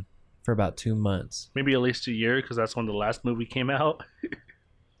around for about 2 months. Maybe at least a year, because that's when the last movie came out.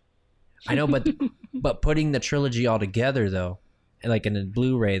 I know, but putting the trilogy all together though, like in a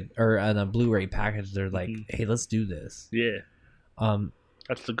Blu-ray or in a Blu-ray package, they're like, hey, let's do this. Yeah.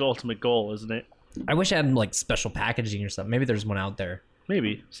 That's the ultimate goal, isn't it? I wish I had like special packaging or something. Maybe there's one out there.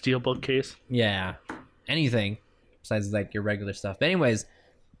 Maybe steelbook case. Yeah, anything besides like your regular stuff. But anyways,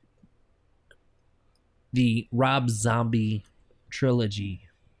 the Rob Zombie trilogy.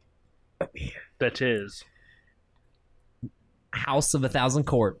 That is House of a Thousand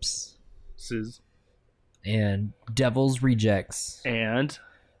Corpses and Devil's Rejects and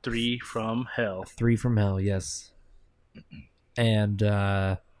Three from Hell. Three from Hell, yes. And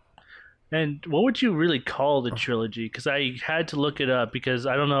what would you really call the trilogy? Because I had to look it up because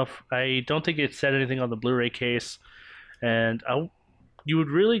I don't think it said anything on the Blu-ray case, and you would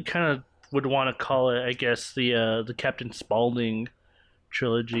really kind of would want to call it, I guess, the Captain Spaulding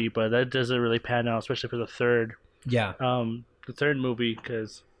trilogy, but that doesn't really pan out, especially for the third. Yeah. The third movie,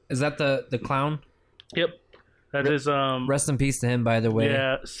 because is that the clown? Yep. That is. Rest in peace to him, by the way.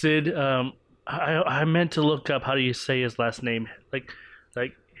 Yeah, Sid. I meant to look up how do you say his last name, like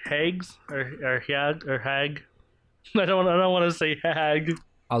Hags or Hag or Hag. I don't want to say Hag.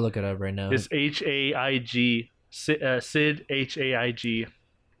 I'll look it up right now. It's Haig. Sid Haig.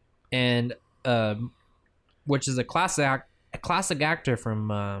 And which is a classic actor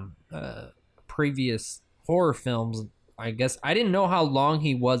from previous horror films. I guess I didn't know how long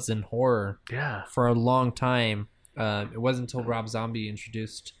he was in horror. Yeah, for a long time. It wasn't until Rob Zombie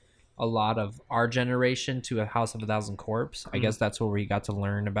introduced a lot of our generation to A House of a Thousand Corpses. I guess that's where we got to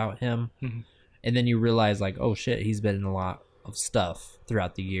learn about him. And then you realize, like, oh shit, he's been in a lot of stuff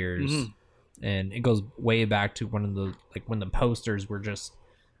throughout the years. And it goes way back to when the posters were just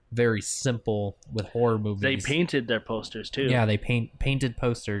very simple with horror movies. They painted their posters too. Yeah, they painted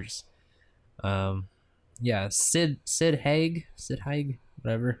posters. Yeah, Sid Haig,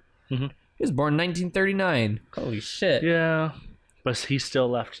 whatever. He was born in 1939. Holy shit. Yeah, but he still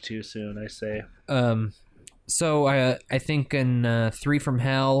left too soon, I say. So I think in Three from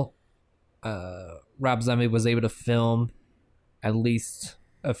Hell, Rob Zombie was able to film at least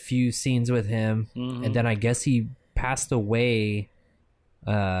a few scenes with him, and then I guess he passed away.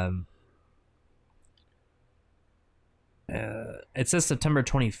 It says September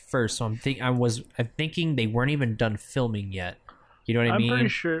 21st, so I'm thinking they weren't even done filming yet. You know what I mean?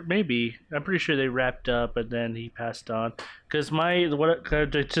 I'm pretty sure they wrapped up and then he passed on. Because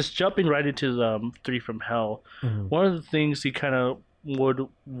just jumping right into Three from Hell, one of the things he kind of would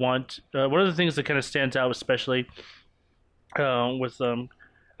want, one of the things that kind of stands out, especially with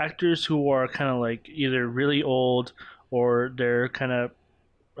actors who are kind of like either really old or they're kind of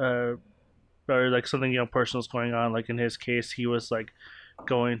or like something personal is going on. Like in his case, he was like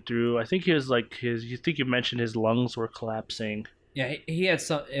going through. I think he was like you think you mentioned his lungs were collapsing. Yeah, he had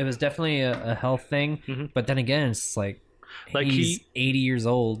some. It was definitely a health thing, but then again, it's like he's 80 years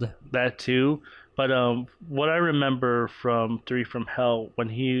old. That too. But what I remember from Three from Hell when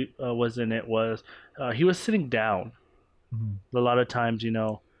he was in it was he was sitting down a lot of times. His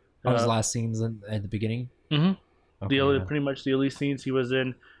last scenes at the beginning. Okay, pretty much the only scenes he was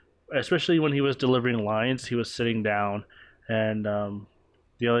in, especially when he was delivering lines, he was sitting down, and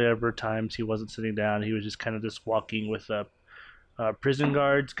the only ever times he wasn't sitting down, he was just kind of just walking with prison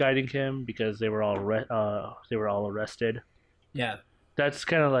guards guiding him because they were all arrested. Yeah, that's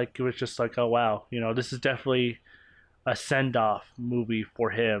kind of like it was just like, oh wow, this is definitely a send-off movie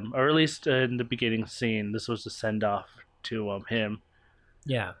for him, or at least in the beginning scene, this was a send-off to him.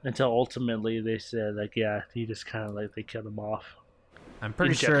 Yeah. Until ultimately they said like, yeah, he just kind of like they killed him off. I'm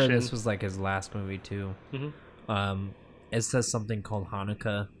pretty sure this was like his last movie too. It says something called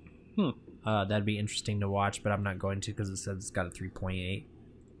Hanukkah. That'd be interesting to watch, but I'm not going to because it says it's got a 3.8.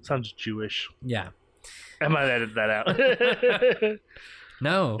 Sounds Jewish. Yeah. I might edit that out.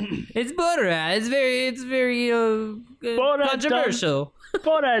 No, it's Borat. It's very controversial.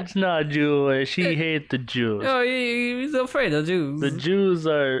 Borat's not Jewish. He hates the Jews. Oh, he's afraid of Jews. The Jews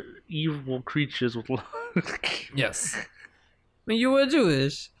are evil creatures with. Yes. You were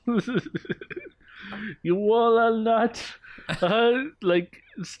Jewish. You all are not.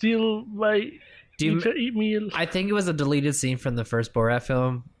 Steal my. Eat me. I think it was a deleted scene from the first Borat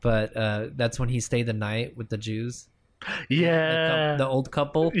film, but that's when he stayed the night with the Jews. Yeah, the old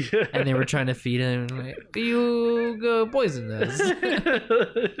couple, yeah. And they were trying to feed him. Like, you go poison us.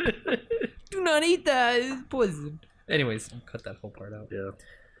 Do not eat that. It's poison. Anyways, I'll cut that whole part out.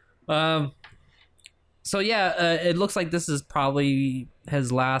 Yeah. So yeah, it looks like this is probably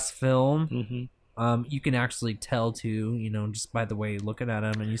his last film. Mm-hmm. You can actually tell too, just by the way you're looking at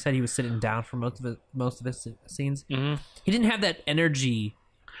him. And you said he was sitting down for most of his scenes. Mm-hmm. He didn't have that energy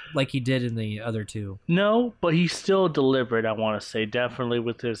like he did in the other two. No, but he still delivered, I want to say, definitely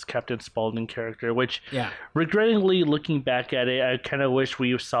with his Captain Spaulding character, which, regrettably, looking back at it, I kind of wish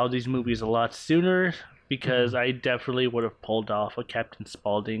we saw these movies a lot sooner, because I definitely would have pulled off a Captain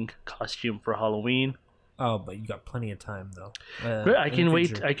Spaulding costume for Halloween. Oh, but you got plenty of time, though. I can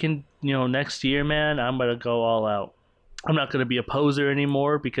wait. I can, next year, man, I'm going to go all out. I'm not going to be a poser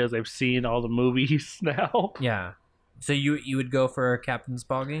anymore, because I've seen all the movies now. Yeah. So you would go for Captain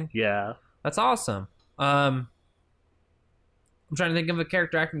Spaulding? Yeah. That's awesome. I'm trying to think of a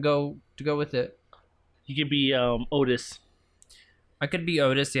character I can go with it. You could be Otis. I could be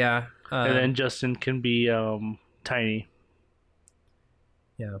Otis, yeah. And then Justin can be Tiny.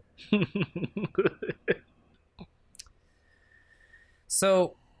 Yeah.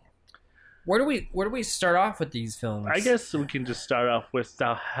 So where do we start off with these films? I guess we can just start off with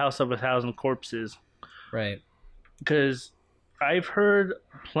The House of a Thousand Corpses. Right. Because I've heard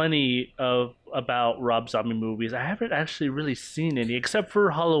plenty about Rob Zombie movies. I haven't actually really seen any, except for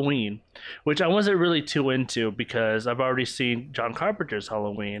Halloween, which I wasn't really too into, because I've already seen John Carpenter's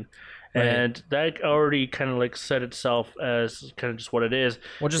Halloween. Right. And that already kind of like set itself as kind of just what it is.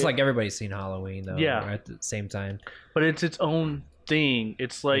 Well, just like everybody's seen Halloween, though. Yeah. At the same time. But it's its own thing.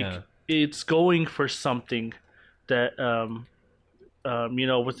 It's like it's going for something that,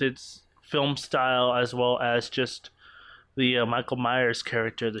 with its film style, as well as just the Michael Myers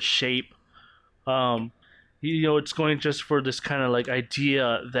character, the shape. It's going just for this kind of like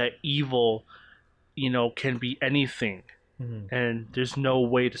idea that evil, can be anything, and there's no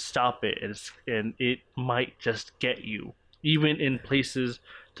way to stop it, and it might just get you, even in places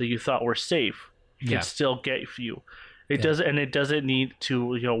that you thought were safe. It can still get you. It doesn't, and it doesn't need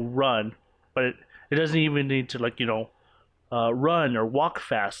to run, but it doesn't even need to run or walk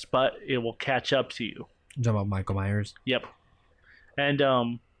fast, but it will catch up to you. You talking about Michael Myers? Yep. And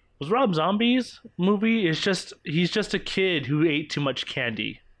was Rob Zombie's movie he's just a kid who ate too much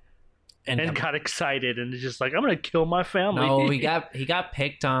candy and got excited and is just like, I'm gonna kill my family. No, he got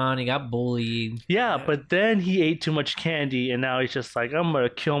picked on, he got bullied. Yeah, but then he ate too much candy and now he's just like, I'm gonna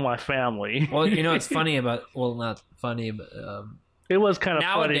kill my family. Well, it's funny about not funny, but it was kind of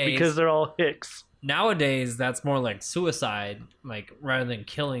funny because they're all hicks. Nowadays, that's more like suicide, like rather than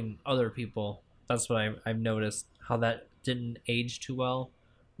killing other people. That's what I've noticed, how that didn't age too well.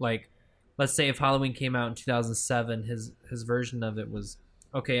 Like, let's say if Halloween came out in 2007, his version of it was,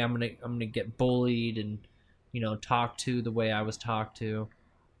 okay, I'm gonna get bullied and talked to the way I was talked to.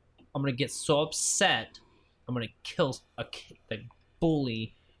 I'm gonna get so upset, I'm gonna kill the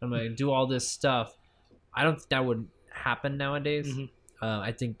bully. I'm gonna do all this stuff. I don't think that would happen nowadays. Mm-hmm.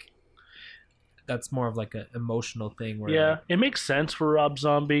 I think that's more of like an emotional thing. Where it makes sense for Rob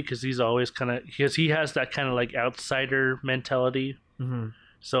Zombie because he's always because he has that kind of like outsider mentality. Mm-hmm.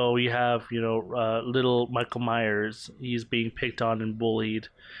 So you have little Michael Myers. He's being picked on and bullied.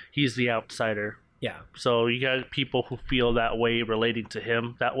 He's the outsider. Yeah. So you got people who feel that way relating to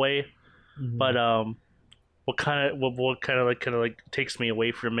him that way. Mm-hmm. But what kind of takes me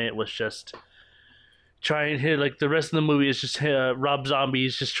away from it was just trying to like the rest of the movie is just Rob Zombie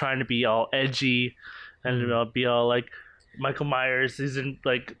is just trying to be all edgy and be all like Michael Myers is in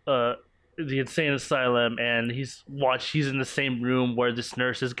like the insane asylum and he's in the same room where this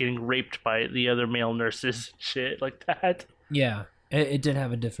nurse is getting raped by the other male nurses and shit like that. Yeah, it did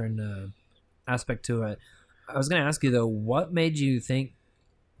have a different aspect to it. I was gonna ask you though, what made you think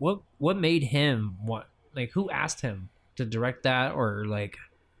what made him who asked him to direct that, or like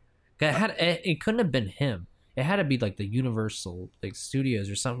it couldn't have been him. It had to be like the Universal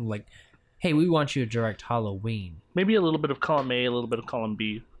Studios or something like, hey, we want you to direct Halloween. Maybe a little bit of column A, a little bit of column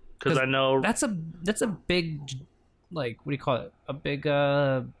B, because I know that's a big, like, what do you call it? A big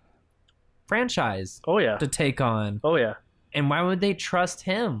franchise. Oh yeah. To take on. Oh yeah. And why would they trust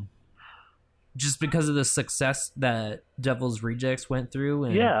him? Just because of the success that Devil's Rejects went through?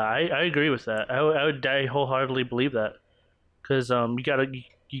 And... Yeah, I agree with that. I wholeheartily believe that. Because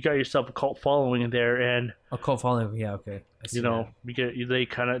you got yourself a cult following there, and a cult following, yeah, okay.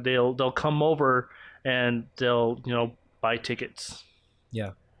 They'll come over and they'll buy tickets.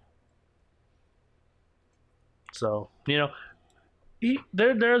 Yeah. So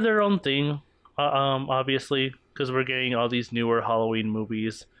they're their own thing, obviously, because we're getting all these newer Halloween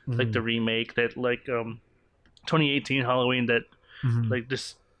movies, like the remake that 2018 Halloween that like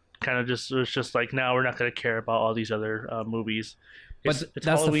this kind of just was just like, now we're not going to care about all these other movies. But that's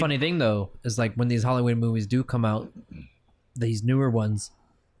Halloween. The funny thing though, is like when these Halloween movies do come out, these newer ones,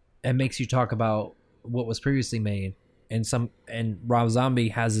 it makes you talk about what was previously made, and Rob Zombie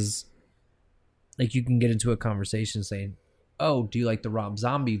has his, like, you can get into a conversation saying, oh, do you like the Rob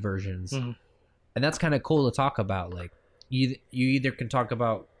Zombie versions? And that's kind of cool to talk about. Like, you either can talk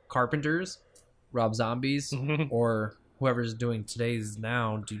about Carpenter's, Rob Zombie's, or whoever's doing today's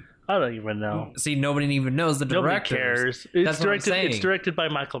now. I don't even know. See, nobody even knows the director. Nobody cares. It's directed by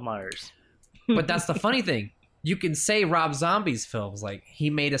Michael Myers. But that's the funny thing. You can say Rob Zombie's films, like, he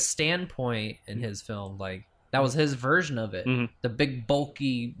made a standpoint in his film, like, that was his version of it. The big,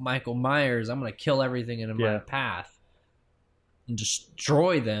 bulky Michael Myers, I'm going to kill everything in my path and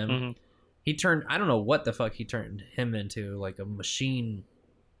destroy them. He turned, I don't know what the fuck he turned him into, like a machine,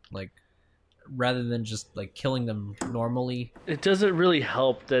 like, rather than just, like, killing them normally. It doesn't really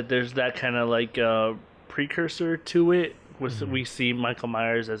help that there's that kind of, like, precursor to it. We see Michael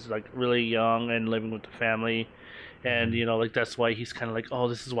Myers as, like, really young and living with the family. And, like, that's why he's kind of like, oh,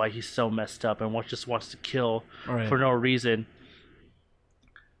 this is why he's so messed up and just wants to kill for no reason.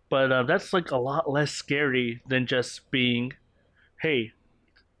 But that's, like, a lot less scary than just being, hey,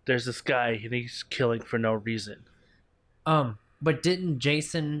 there's this guy and he's killing for no reason. But didn't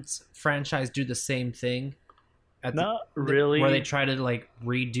Jason's franchise do the same thing? Not really. Where they try to, like,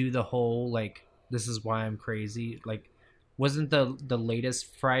 redo the whole, like, this is why I'm crazy. Like, wasn't the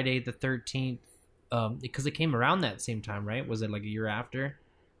latest Friday the 13th, because it came around that same time, right? Was it like a year after?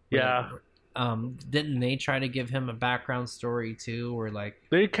 Yeah. Didn't they try to give him a background story too, or like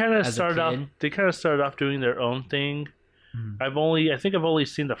they kind of started off? They kind of started off doing their own thing. I think I've only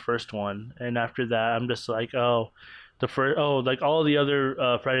seen the first one, and after that, I'm just like, like all the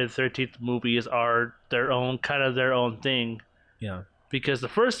other Friday the 13th movies are their own thing. Yeah. Because the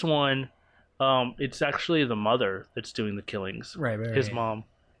first one, it's actually the mother that's doing the killings. Right. His mom.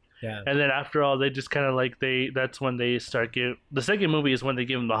 Yeah. And then after all, they just kind of like that's when they start the second movie is when they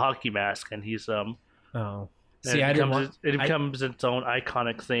give him the hockey mask, and he's Oh. See, it becomes its own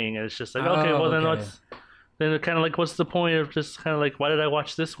iconic thing, and it's just like, okay, well then then kind of like, what's the point of just kind of like, why did I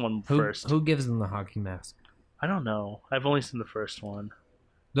watch this one first? Who gives them the hockey mask? I don't know. I've only seen the first one.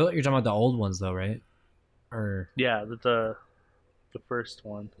 You're talking about the old ones though, right? Or yeah, the first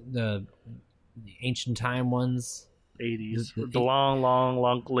one. The ancient time ones. 80s, the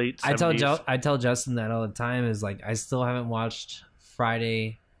long late 70s. I tell Justin that all the time, is like, I still haven't watched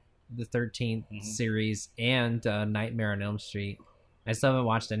Friday the 13th series and Nightmare on Elm Street. I still haven't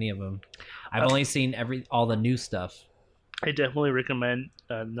watched any of them. I've only seen all the new stuff. I definitely recommend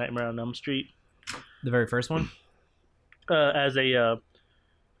Nightmare on Elm Street, the very first one, as a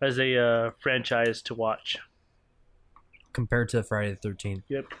franchise to watch. Compared to Friday the 13th.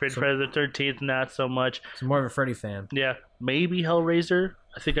 Yep, compared to Friday the 13th, not so much. So more of a Freddy fan. Yeah, maybe Hellraiser.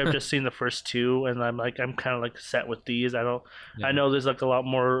 I think I've just seen the first two, and I'm kind of like set with these. I know there's like a lot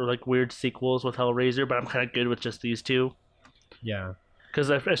more like weird sequels with Hellraiser, but I'm kind of good with just these two. Yeah. Because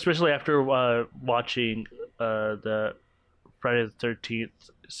especially after watching the Friday the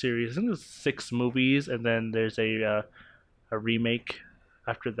 13th series, I think there's 6 movies, and then there's a remake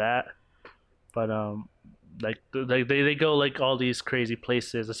after that. But they go like all these crazy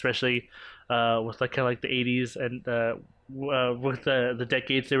places, especially with like kind of like the 80s and with the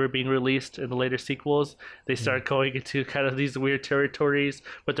decades they were being released in the later sequels. They start going into kind of these weird territories,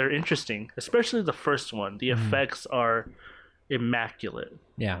 but they're interesting, especially the first one. The effects are immaculate.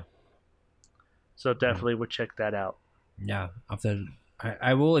 Yeah. So definitely would check that out. Yeah,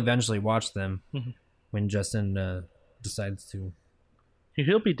 I will eventually watch them when Justin decides to.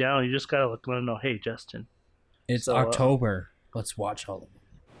 He'll be down. You just gotta let him know, hey, Justin. It's October. Let's watch all of them.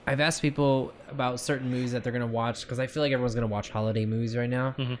 I've asked people about certain movies that they're going to watch, because I feel like everyone's going to watch holiday movies right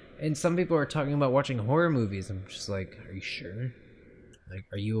now. And some people are talking about watching horror movies. I'm just like, are you sure? Like,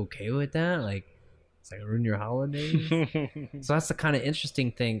 are you okay with that? Like, it's like ruin your holidays? So that's the kind of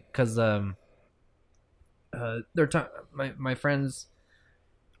interesting thing, because they're my friends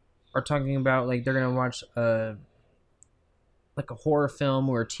are talking about, like, they're going to watch like a horror film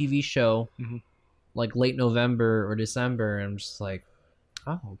or a TV show, like late November or December, and I'm just like,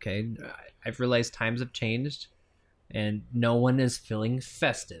 oh, okay. I've realized times have changed, and no one is feeling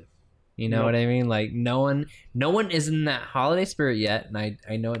festive. You know what I mean? Like no one is in that holiday spirit yet, and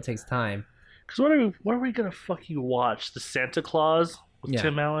I know it takes time. Because what are we gonna fucking watch? The Santa Claus with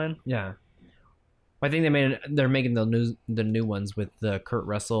Tim Allen? Yeah. I think they're making the new ones with Kurt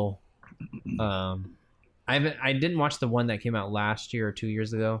Russell. I didn't watch the one that came out last year or 2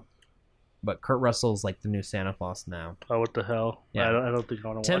 years ago, but Kurt Russell's like the new Santa Claus now. Oh, what the hell? Yeah. I don't think I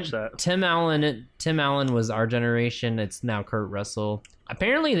want to watch that. Tim Allen was our generation. It's now Kurt Russell.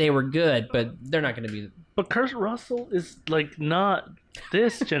 Apparently they were good, but they're not going to be. But Kurt Russell is like not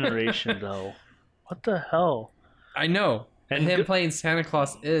this generation though. What the hell? I know. And him playing Santa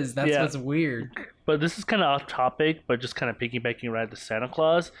Claus that's what's weird. But this is kind of off topic, but just kind of piggybacking right to Santa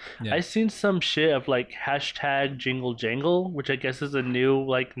Claus. Yeah. I seen some shit of like hashtag Jingle Jangle, which I guess is a new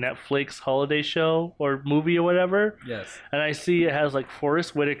like Netflix holiday show or movie or whatever. Yes. And I see it has like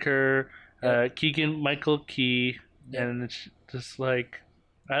Forrest Whitaker, Keegan Michael Key, and it's just like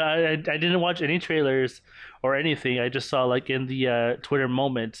I didn't watch any trailers or anything. I just saw like in the Twitter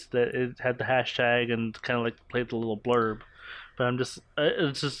moments that it had the hashtag and kind of like played the little blurb. But I'm just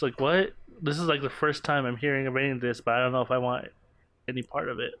it's just like, what? This is like the first time I'm hearing of any of this, but I don't know if I want any part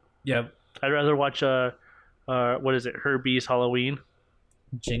of it. Yep. I'd rather watch what is it, Herbie's Halloween?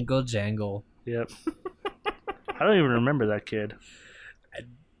 Jingle Jangle. Yep. I don't even remember that kid.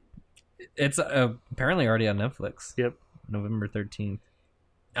 It's apparently already on Netflix. Yep. November 13th.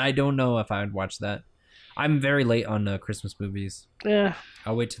 I don't know if I would watch that. I'm very late on Christmas movies. Yeah.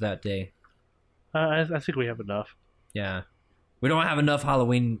 I'll wait till that day. I think we have enough. Yeah. We don't have enough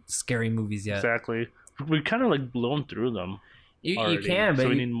Halloween scary movies yet. Exactly. We've kind of like blown through them. You can, but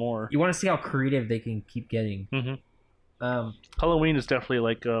we need more. You want to see how creative they can keep getting. Mm-hmm. Halloween is definitely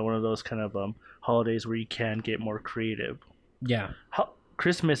like one of those kind of holidays where you can get more creative. Yeah.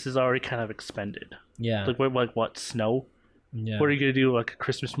 Christmas is already kind of expended. Yeah. Like what? Snow? Yeah. What are you gonna do? Like a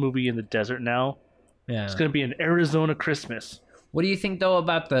Christmas movie in the desert now? Yeah. It's gonna be an Arizona Christmas. What do you think though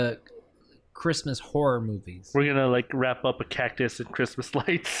about the Christmas horror movies? We're gonna like wrap up a cactus in Christmas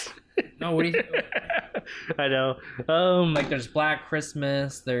lights. No, what do you think? I know. Like there's Black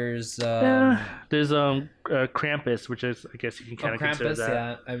Christmas. There's Krampus, which is I guess you can kind of consider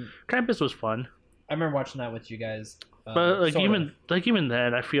that. Yeah. Krampus was fun. I remember watching that with you guys. But like even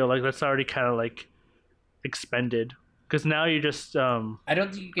then, I feel like that's already kind of like expended because now you're just I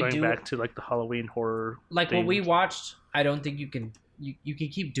don't think you can going back to like the Halloween horror. Like thing. What we watched, I don't think you can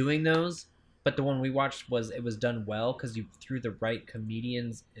keep doing those. But the one we watched was done well because you threw the right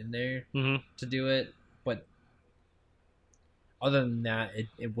comedians in there to do it. But other than that,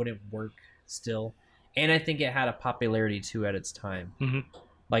 it wouldn't work still. And I think it had a popularity too at its time. Mm-hmm.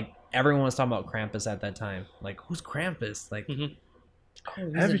 Like everyone was talking about Krampus at that time. Like who's Krampus? Like,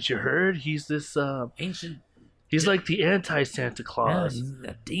 haven't you heard? He's this ancient. He's like the anti-Santa Claus. Yeah, he's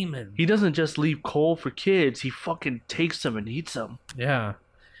a demon. He doesn't just leave coal for kids. He fucking takes them and eats them. Yeah.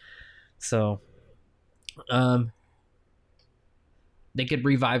 So, they could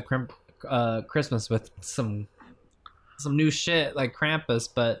revive Christmas with some new shit like Krampus,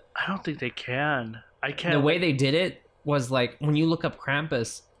 but I don't think they can. I can't. The way they did it was like when you look up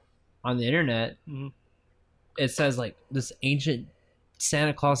Krampus on the internet, it says like this ancient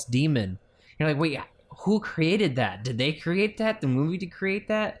Santa Claus demon. You're like, wait, who created that? Did they create that? The movie to create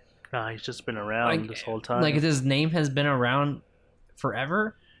that? Nah, he's just been around this whole time. Like his name has been around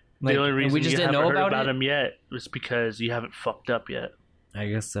forever. Like, the only reason we just didn't know about him yet was because you haven't fucked up yet. I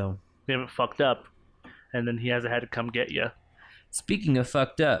guess so. You haven't fucked up, and then he hasn't had to come get you. Speaking of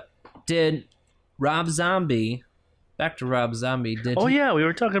fucked up, did Rob Zombie? Back to Rob Zombie. Yeah, we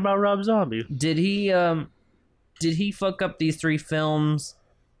were talking about Rob Zombie. Did he fuck up these 3 films,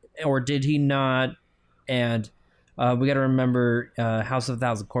 or did he not? And we got to remember, House of a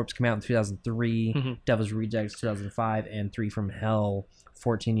Thousand Corpses came out in 2003, Devil's Rejects 2005, and 3 from Hell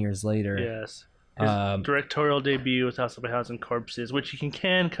 14 years later. Yes. His directorial debut with House of a Thousand Corpses, which you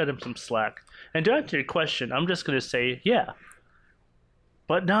can cut him some slack. And to answer your question, I'm just going to say, yeah.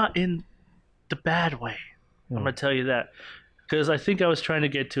 But not in the bad way. I'm going to tell you that. Because I think I was trying to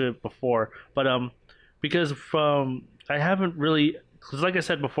get to it before. But because I haven't really... Because like I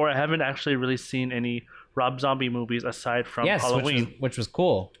said before, I haven't actually really seen any Rob Zombie movies aside from Halloween. Which was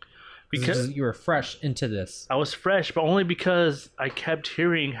cool. Because you were fresh into this. I was fresh, but only because I kept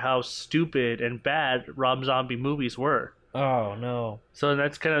hearing how stupid and bad Rob Zombie movies were. Oh no! So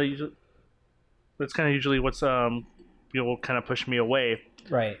that's kind of usually what's kind of push me away.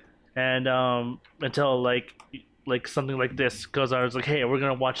 Right. And until like like something like this goes on, it's like, hey, we're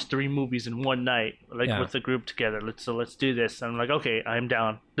gonna watch 3 movies in one night, like with the group together. Let's do this. And I'm like, okay, I'm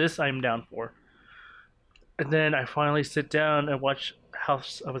down. This I'm down for. And then I finally sit down and watch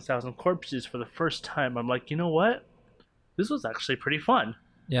House of a Thousand Corpses for the first time. I'm like, you know what? This was actually pretty fun.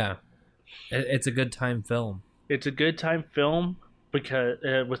 Yeah, it's a good time film. It's a good time film because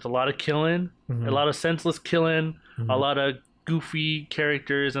with a lot of killing, a lot of senseless killing, a lot of goofy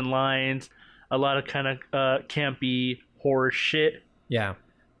characters and lines, a lot of kind of campy horror shit. Yeah,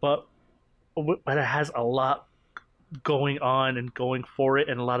 but it has a lot going on and going for it,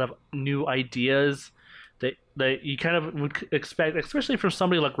 and a lot of new ideas that you kind of would expect, especially from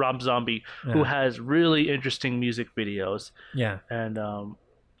somebody like Rob Zombie, who has really interesting music videos. Yeah, and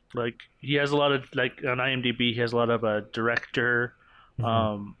like he has a lot of, like on IMDb, he has a lot of director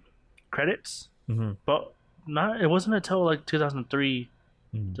credits, but it wasn't until like 2003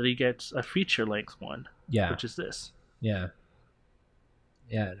 that he gets a feature length one. Yeah, which is this. Yeah,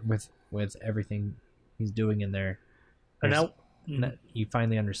 with everything he's doing in there, and now you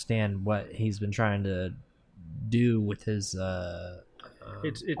finally understand what he's been trying to do with his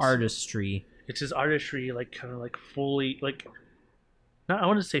it's artistry. It's his artistry, like kind of like fully, like, not, I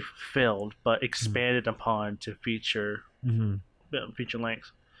want to say fulfilled, but expanded upon to feature feature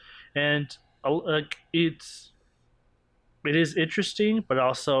length. And like it is interesting, but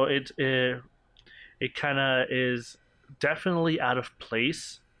also it kind of is definitely out of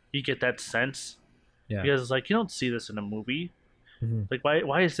place. You get that sense, because it's like, you don't see this in a movie. Like,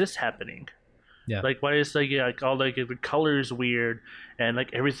 why is this happening? Yeah, like, why is like all like the colors weird, and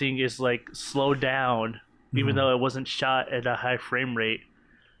like everything is like slowed down, even though it wasn't shot at a high frame rate,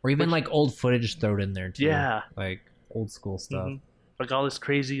 or even like old footage thrown in there too. Yeah, like old school stuff, like all this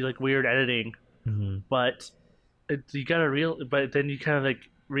crazy like weird editing. But but then you kind of like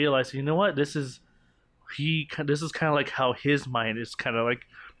realize, you know what, this is kind of like how his mind is kind of like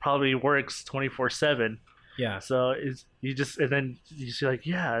probably works 24/7. Yeah. So and then you see like,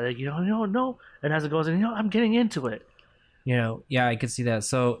 yeah, like, no, and as it goes, and I'm getting into it. Yeah, I could see that.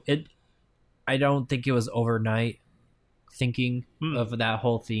 So I don't think it was overnight thinking of that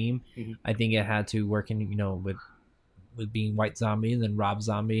whole theme. I think it had to work in, with being White Zombie and then Rob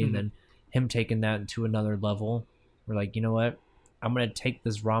Zombie and then him taking that to another level. We're like, you know what? I'm gonna take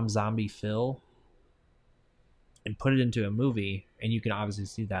this Rob Zombie feel and put it into a movie, and you can obviously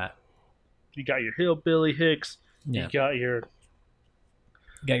see that. You got your hillbilly hicks. Yeah. You got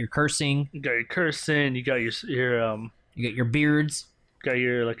your cursing. You got your cursing. You got your You got your beards. Got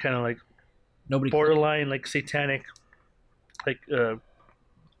your like kind of like borderline like satanic, like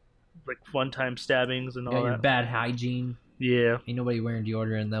fun time stabbings and all that. Your bad hygiene. Yeah. Ain't nobody wearing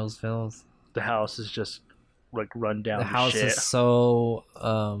deodorant in those films. The house is just like run down. The house is so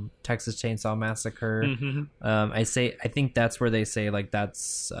Texas Chainsaw Massacre. I think that's where they say like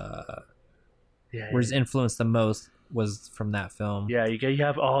that's where his influence the most was from that film. Yeah, you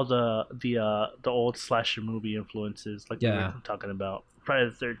have all the old slasher movie influences, like we were talking about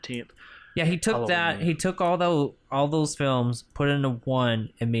Friday the 13th. Yeah, he took that. He took all those films, put it into one,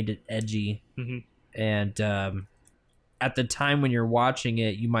 and made it edgy. And at the time when you're watching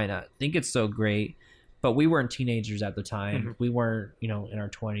it, you might not think it's so great, but we weren't teenagers at the time. We weren't, in our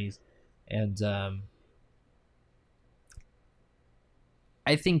 20s, and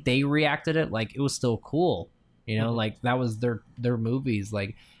I think they reacted it like it was still cool. Like that was their movies.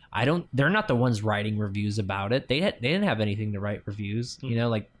 Like they're not the ones writing reviews about it. They didn't have anything to write reviews.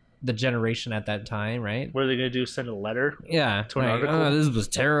 Like the generation at that time, right? What are they gonna do? Send a letter? Yeah, to an article? Oh, this was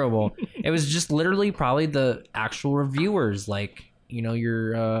terrible. It was just literally probably the actual reviewers, like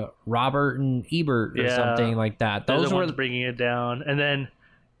your Robert and Ebert or something like that. Those were bringing it down, and then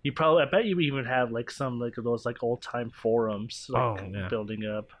I bet you even have like some like those like old time forums building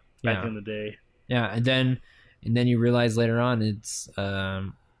up back in the day. Yeah, and then you realize later on it's I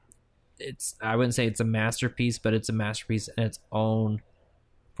wouldn't say it's a masterpiece, but it's a masterpiece in its own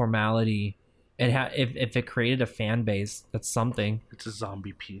formality. If it created a fan base, that's something. It's a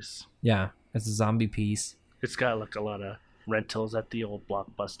zombie piece. Yeah, it's a zombie piece. It's got like a lot of rentals at the old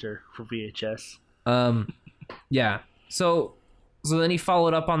Blockbuster for VHS. Yeah. So then he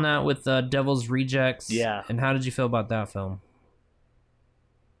followed up on that with Devil's Rejects. Yeah. And how did you feel about that film?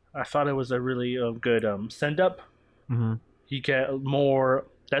 I thought it was a really good send up. You get more.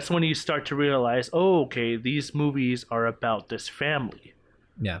 That's when you start to realize, oh, okay, these movies are about this family.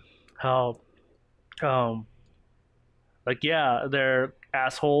 Yeah. How, they're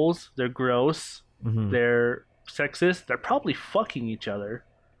assholes. They're gross. They're sexist. They're probably fucking each other.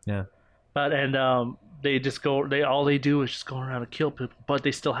 Yeah. But they just go. All they do is just go around and kill people, but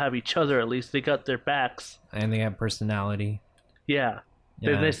they still have each other. At least they got their backs, and they have personality. Yeah.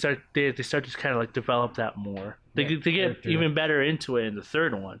 Then they start to kind of like develop that more. They get even better into it in the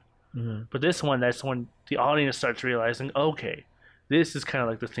third one. Mm-hmm. But this one, that's when the audience starts realizing, okay, this is kind of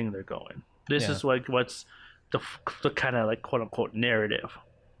like the thing they're going. This is like what's the kind of like quote unquote narrative.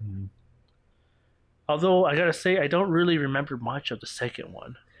 Mm-hmm. Although I gotta say, I don't really remember much of the second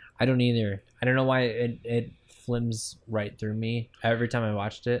one. I don't either. I don't know why it flims right through me every time I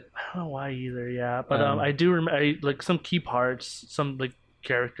watched it. I don't know why either. Yeah, but I do remember like some key parts, some like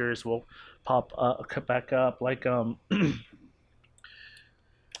characters will pop back up. Like I don't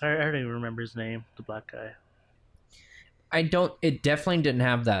even remember his name, the black guy. It definitely didn't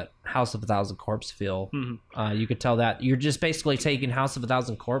have that House of a Thousand Corpse feel. Mm-hmm. You could tell that you're just basically taking House of a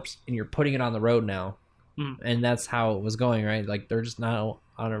Thousand Corpse and you're putting it on the road now. Mm-hmm. And that's how it was going, right? Like they're just now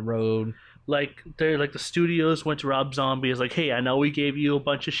on a road. Like they're like the studios went to Rob Zombie, is like, hey, I know we gave you a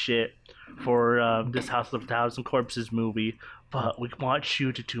bunch of shit for this House of a Thousand Corpses movie, but we want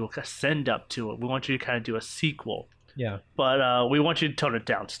you to do a send up to it. We want you to kind of do a sequel. Yeah. But we want you to tone it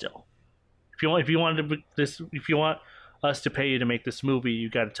down still. If you want us to pay you to make this movie, you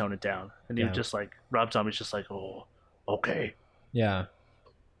got to tone it down. And you're just like, Rob Zombie's just like, oh, okay. Yeah,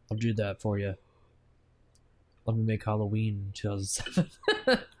 I'll do that for you. Let me make Halloween in 2007.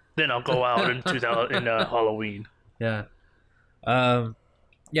 Then I'll go out in Halloween. Yeah. The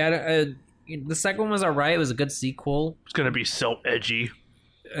second one was alright. It was a good sequel. It's gonna be so edgy.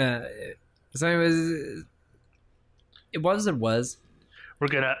 So it was. I'm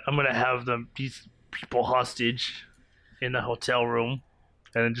gonna have these people hostage in the hotel room,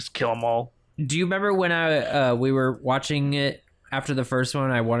 and then just kill them all. Do you remember when we were watching it after the first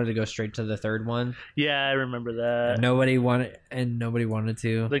one? I wanted to go straight to the third one. Yeah, I remember that. Nobody wanted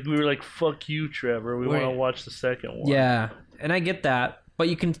to. Like we were like, "Fuck you, Trevor. We want to watch the second one." Yeah, and I get that, but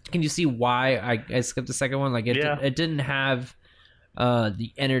can you see why I skipped the second one? Like it didn't have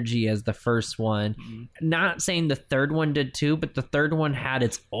the energy as the first one. Mm-hmm. Not saying the third one did too, but the third one had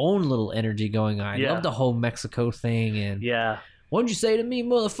its own little energy going on. I love the whole Mexico thing and what'd you say to me,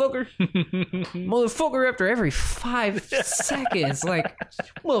 motherfucker? Motherfucker after every 5 seconds. Like,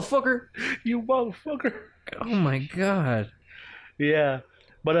 motherfucker. You motherfucker. Oh my god. Yeah.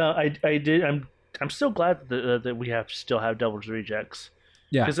 But I'm still glad that we still have Devil's Rejects.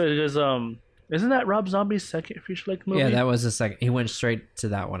 Yeah. Because isn't that Rob Zombie's second feature-length movie? Yeah, that was the second. He went straight to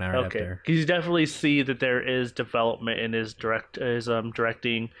that one right up there. Because you definitely see that there is development in his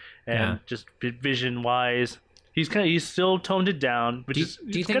directing and just vision-wise. He's still toned it down. Do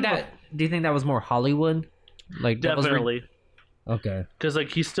you think that was more Hollywood? Like definitely. Okay. Because like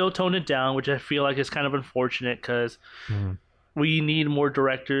he still toned it down, which I feel like is kind of unfortunate because we need more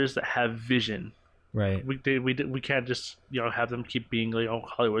directors that have vision. Right. We can't just have them keep being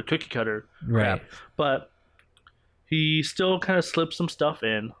Hollywood cookie cutter crap. Right. But he still kind of slipped some stuff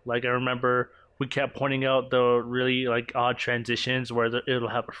in. Like I remember we kept pointing out the really like odd transitions where it'll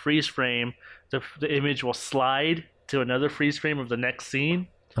have a freeze frame, the image will slide to another freeze frame of the next scene,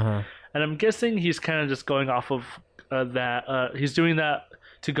 and I'm guessing he's kind of just going off of that. He's doing that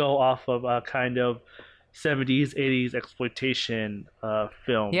to go off of kind of 70s 80s exploitation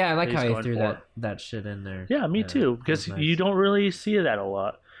film. Yeah, I like how you threw that shit in there. Yeah, me too, because you don't really see that a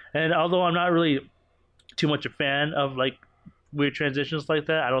lot. And although I'm not really too much a fan of like weird transitions like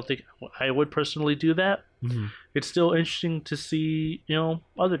that, I don't think I would personally do that. It's still interesting to see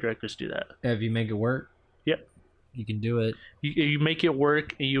other directors do that. If you make it work, yep, you can do it. You make it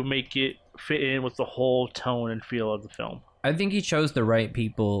work and you make it fit in with the whole tone and feel of the film. I think he chose the right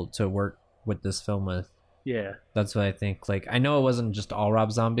people to work with this film with. Yeah, that's what I think. Like, I know it wasn't just all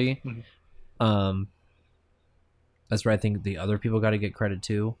Rob Zombie. That's where I think the other people got to get credit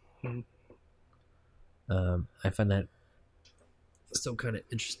too. I find that so kind of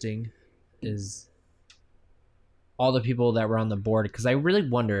interesting is all the people that were on the board, because I really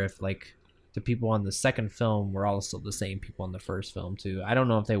wonder if like the people on the second film were also the same people on the first film too. I don't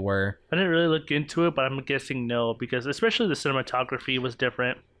know if they were. I didn't really look into it, but I'm guessing no, because especially the cinematography was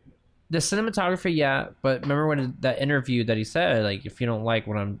different. The cinematography, yeah, but remember when that interview that he said, like, if you don't like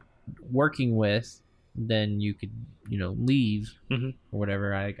what I'm working with, then you could, leave or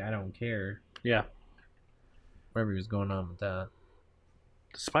whatever. I don't care. Yeah. Whatever was going on with that.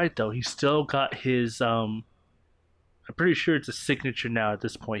 Despite though, he still got his. I'm pretty sure it's a signature now at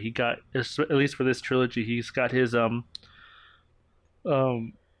this point. He got, at least for this trilogy, he's got his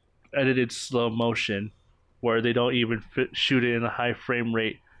edited slow motion, where they don't even shoot it in a high frame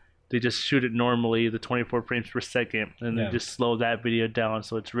rate. they just shoot it normally, the 24 frames per second, and then just slow that video down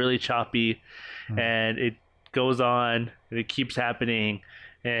so it's really choppy, and it goes on and it keeps happening,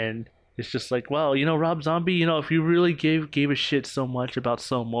 and it's just like, well, Rob Zombie, if you really gave a shit so much about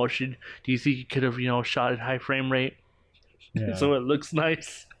slow motion, do you think you could have, shot at high frame rate so it looks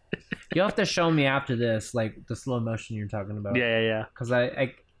nice? You'll have to show me after this, like the slow motion you're talking about. Yeah. Because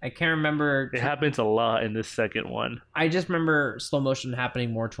I can't remember. It happens a lot in this second one. I just remember slow motion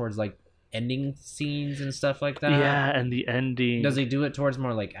happening more towards like ending scenes and stuff like that. Yeah, and the ending. Does he do it towards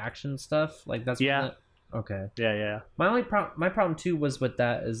more like action stuff? Like that's okay. Yeah. My problem too was with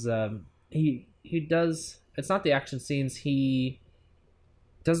that is he does. It's not the action scenes. He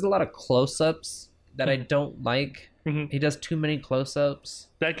does a lot of close-ups that I don't like. He does too many close-ups.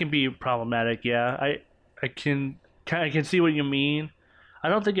 That can be problematic. Yeah, I can see what you mean. I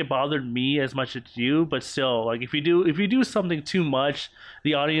don't think it bothered me as much as you, but still, like if you do something too much,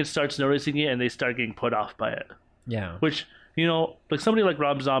 the audience starts noticing it and they start getting put off by it. Yeah. Which, like somebody like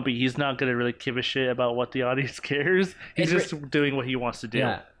Rob Zombie, he's not gonna really give a shit about what the audience cares. He's just doing what he wants to do.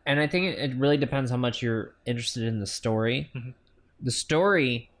 Yeah, and I think it really depends how much you're interested in the story. The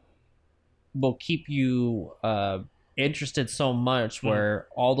story will keep you interested so much where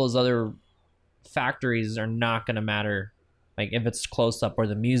all those other factories are not going to matter. Like if it's close up or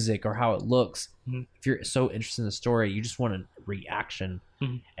the music or how it looks, if you're so interested in the story, you just want a reaction.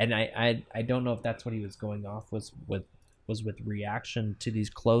 And I don't know if that's what he was going off was with reaction to these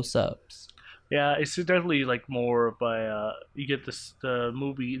close ups. Yeah, it's definitely like more by you get these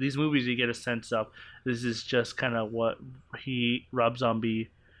movies you get a sense of this is just kind of what Rob Zombie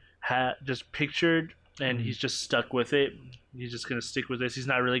had just pictured, and he's just stuck with it. He's just gonna stick with this. He's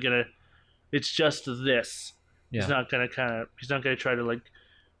not really gonna. It's just this. Yeah. He's not gonna try to like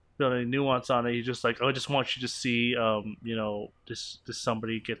build any nuance on it. He's just like, I just want you to see, this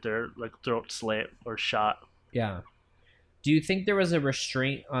somebody get their like throat slit or shot. Yeah. Do you think there was a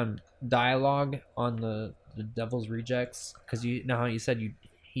restraint on dialogue on the Devil's Rejects? Because you know how you said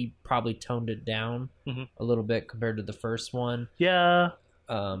he probably toned it down a little bit compared to the first one. Yeah.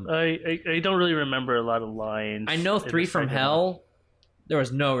 I don't really remember a lot of lines. I know Three from Hell. There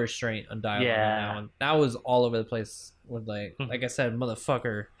was no restraint on dialogue on that one. That was all over the place with like I said,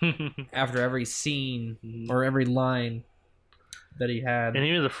 motherfucker after every scene or every line that he had. And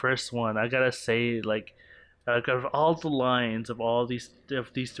even the first one, I gotta say, like out of all the lines of all these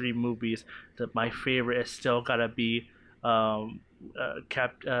three movies, that my favorite is still gotta be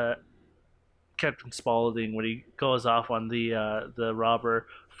Captain Spaulding when he goes off on the robber.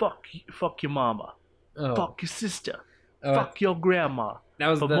 Fuck your mama. Fuck your sister. Fuck your grandma.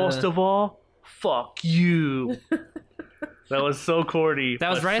 But most of all, fuck you. That was so corny. That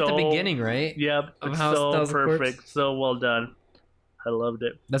was right at the beginning, right? Yep. It's so perfect. So well done. I loved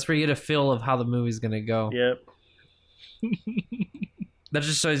it. That's where you get a feel of how the movie's going to go. Yep. That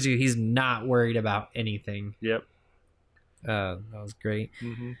just shows you he's not worried about anything. Yep. That was great.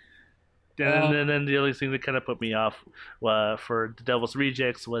 And then the only thing that kind of put me off for The Devil's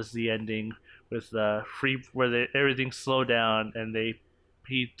Rejects was the ending with everything slowed down and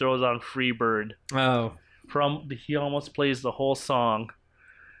he throws on Freebird. Oh. He almost plays the whole song,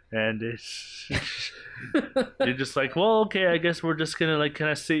 and it's you're just like, well, okay, I guess we're just gonna like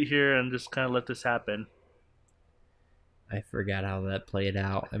kind of sit here and just kind of let this happen. I forgot how that played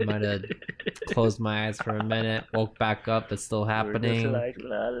out. I might have closed my eyes for a minute, woke back up. It's still happening. We're just like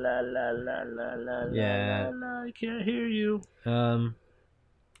la la la la la la la la. I can't hear you.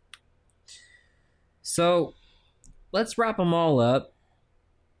 So let's wrap them all up.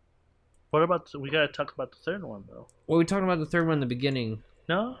 What about we gotta talk about the third one though? Well, we talked about the third one in the beginning.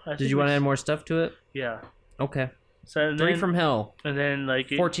 No, did you want to add more stuff to it? Yeah. Okay. So Three from Hell, and then like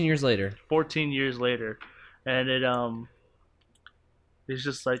 14 years later. 14 years later, and it's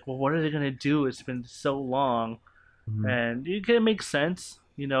just like, well, what are they gonna do? It's been so long, and it can make sense.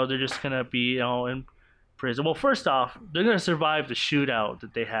 They're just gonna be in prison. Well, first off, they're gonna survive the shootout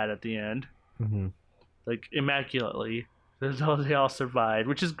that they had at the end, like immaculately. They all survived,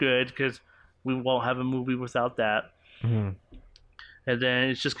 which is good because we won't have a movie without that. And then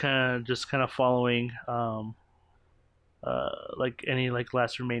it's just kind of following like any like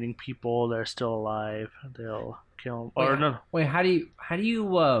last remaining people that are still alive. They'll kill them. No. Wait, how do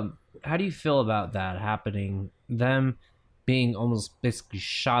you feel about that happening? Them being almost basically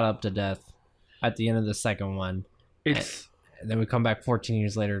shot up to death at the end of the second one. And then we come back 14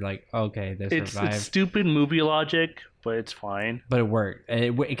 years later, like, okay, they survived. It's stupid movie logic, but it's fine. But it worked.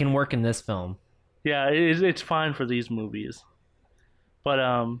 It can work in this film. Yeah, it's fine for these movies. But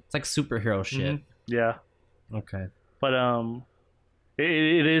it's like superhero shit. Yeah. Okay. But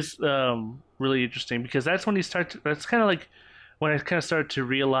it is really interesting because that's when you start. That's kind of like when I kind of started to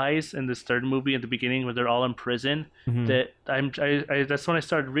realize in this third movie at the beginning where they're all in prison that that's when I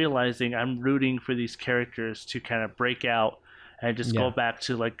started realizing I'm rooting for these characters to kind of break out and just go back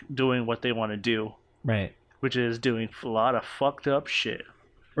to like doing what they want to do, right? Which is doing a lot of fucked up shit.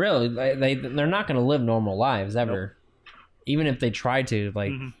 Really, they're not going to live normal lives ever. Nope. Even if they try to,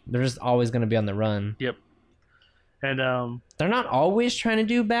 like they're just always going to be on the run. Yep. And they're not always trying to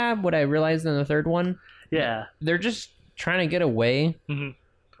do bad. What I realized in the third one, they're just trying to get away.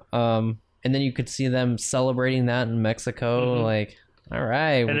 And then you could see them celebrating that in Mexico, like, all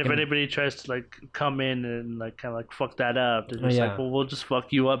right. And if anybody tries to like come in and like kind of like fuck that up, they're just like, well, we'll just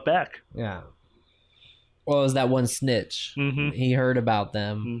fuck you up back. Yeah. Well, it was that one snitch. He heard about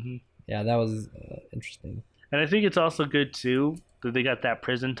them. Yeah, that was interesting. And I think it's also good too that they got that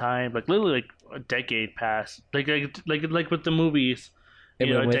prison time, like literally like a decade passed, like with the movies.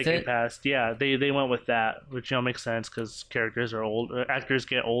 A decade passed. Yeah, they went with that, which makes sense because characters are old, actors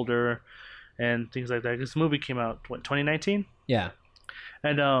get older, and things like that. This movie came out 2019. Yeah,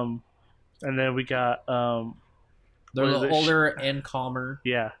 and then we got they're a little older and calmer.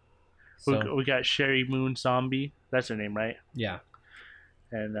 Yeah, so. we got Sherry Moon Zombie. That's her name, right? Yeah,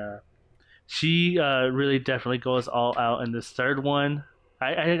 and she really definitely goes all out in this third one.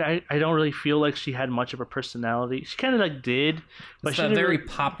 I don't really feel like she had much of a personality. She kind of like did, but it's she's very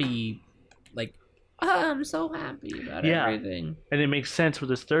poppy, like, oh, I'm so happy about everything. And it makes sense for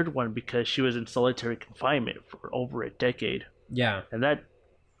this third one because she was in solitary confinement for over a decade. Yeah, and that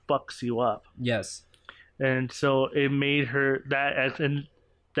fucks you up. Yes, and so it made her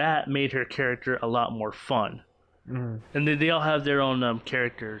that made her character a lot more fun. And they all have their own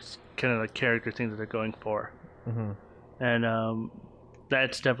characters, kind of like character things that they're going for. And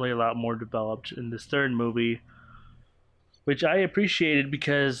that's definitely a lot more developed in this third movie, which I appreciated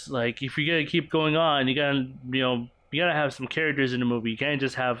because, like, if you're gonna keep going on, you gotta have some characters in the movie. You can't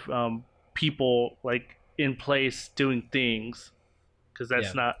just have people like in place doing things, because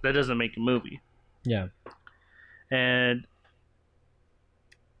that doesn't make a movie. Yeah, and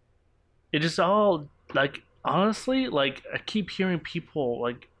it just all like honestly, like I keep hearing people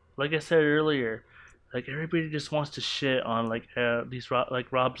like I said earlier. Like everybody just wants to shit on like these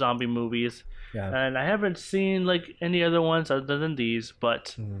Rob Zombie movies, and I haven't seen like any other ones other than these.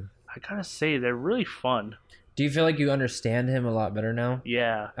 But I gotta say they're really fun. Do you feel like you understand him a lot better now?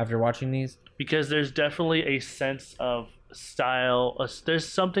 Yeah, after watching these, because there's definitely a sense of style. There's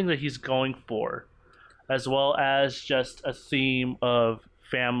something that he's going for, as well as just a theme of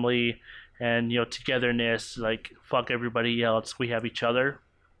family and togetherness. Like fuck everybody else, we have each other.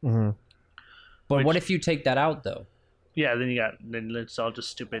 But what if you take that out, though? Yeah, then it's all just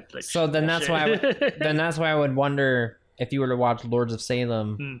stupid. Like so then that's why that's why I would wonder if you were to watch Lords of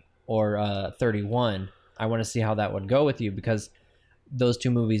Salem or 31. I want to see how that would go with you because those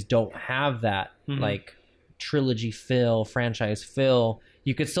two movies don't have that like trilogy feel, franchise feel.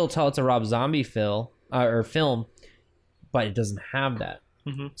 You could still tell it's a Rob Zombie feel or film, but it doesn't have that.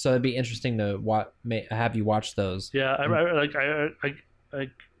 So it'd be interesting to have you watch those. Yeah, I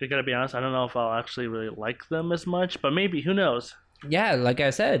gotta be honest, I don't know if I'll actually really like them as much, but maybe, who knows? Yeah, like I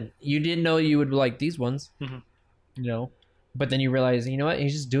said, you didn't know you would like these ones, but then you realize, you know what,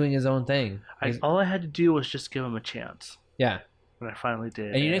 he's just doing his own thing. All I had to do was just give him a chance. Yeah. And I finally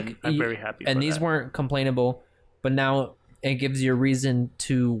did, and I'm very happy and these weren't complainable, but now it gives you a reason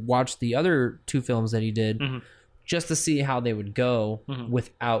to watch the other two films that he did, just to see how they would go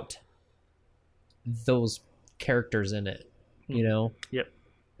without those characters in it. Yep.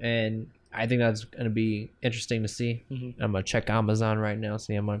 And I think that's going to be interesting to see. I'm going to check Amazon right now,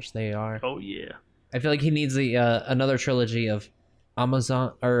 see how much they are. Oh, yeah. I feel like he needs another trilogy of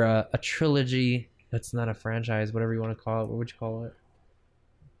Amazon, or a trilogy that's not a franchise, whatever you want to call it. What would you call it?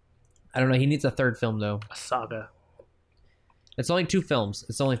 I don't know. He needs a third film, though. A saga. It's only 2 films.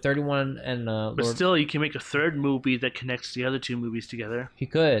 It's only 31 and... but still, you can make a third movie that connects the other 2 movies together. He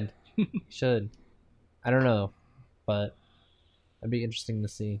could. He should. I don't know. But... that'd be interesting to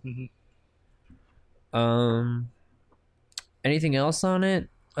see. Anything else on it?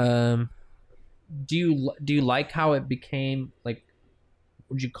 Do you like how it became, like,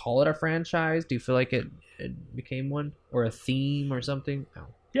 would you call it a franchise? Do you feel like it became one, or a theme or something? No.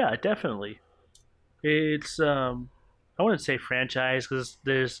 Yeah, definitely. It's I wouldn't say franchise because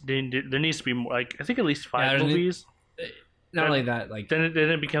there needs to be more, like I think at least 5 movies. Not only that, like then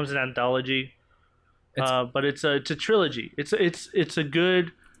it becomes an anthology. But it's a trilogy. It's a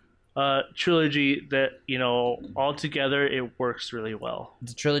good trilogy that all together it works really well.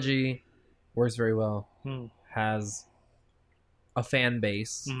 The trilogy works very well. Has a fan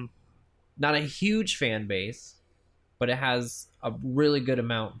base. Mm-hmm. Not a huge fan base, but it has a really good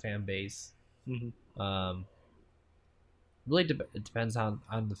amount of fan base. Mm-hmm. Really, it depends on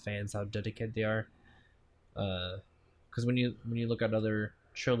the fans, how dedicated they are. Because when you look at other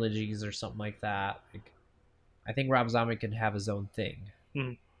trilogies or something like that, like, I think Rob Zombie can have his own thing.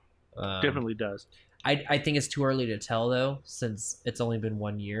 Mm-hmm. Definitely does. I think it's too early to tell though, since it's only been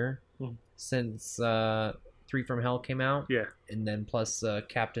 1 year since Three from Hell came out. Yeah, and then plus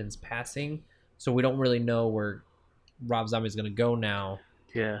Captain's passing, so we don't really know where Rob Zombie's gonna go now.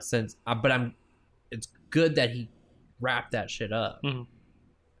 Yeah. Since, it's good that he wrapped that shit up. Mm-hmm.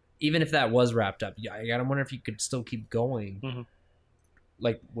 Even if that was wrapped up, I gotta wonder if you could still keep going. Mm-hmm.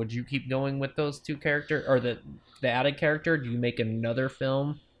 Like, would you keep going with those two characters or the added character? Do you make another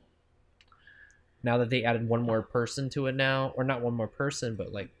film now that they added one more person to it now, or not one more person,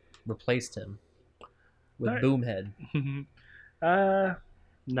 but like replaced him with Boomhead?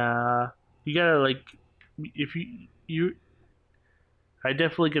 Nah. You gotta, like, if you I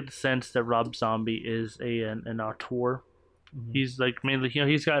definitely get the sense that Rob Zombie is an auteur. Mm-hmm. He's like mainly,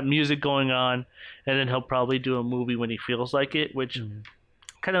 he's got music going on, and then he'll probably do a movie when he feels like it, which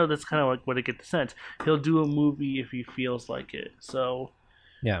that's kind of like what I get the sense. He'll do a movie if he feels like it. So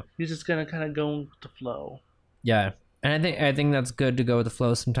yeah, he's just gonna kind of go with the flow. Yeah, and I think that's good to go with the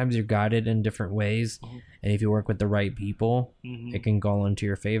flow. Sometimes you're guided in different ways, and if you work with the right people, it can go into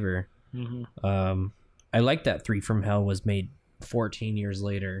your favor. I like that Three from Hell was made 14 years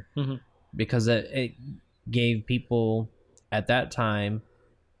later because it gave people at that time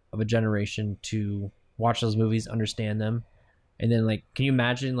of a generation to watch those movies, understand them, and then, like, can you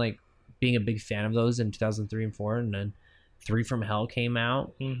imagine, like, being a big fan of those in 2003 and 4, and then Three from Hell came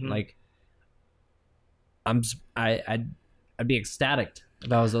out? Like, I'd be ecstatic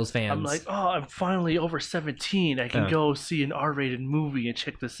if I was those fans. I'm like, oh, I'm finally over 17. I can go see an R-rated movie and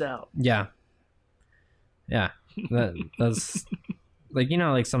check this out. Yeah. That's like,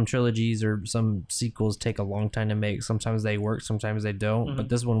 like some trilogies or some sequels take a long time to make. Sometimes they work, sometimes they don't. But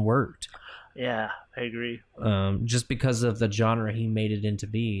this one worked. Yeah, I agree. Just because of the genre he made it into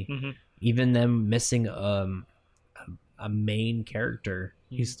be. Even them missing a main character,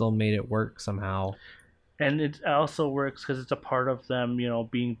 he still made it work somehow. And it also works because it's a part of them,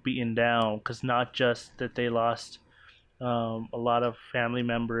 being beaten down. Because not just that they lost a lot of family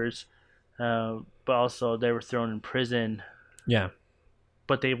members, but also they were thrown in prison. Yeah.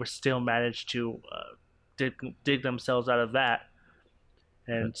 But they were still managed to dig themselves out of that.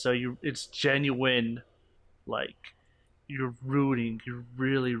 And so it's genuine, like, you're really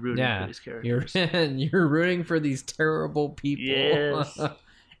rooting for these characters. You're rooting for these terrible people. Yes.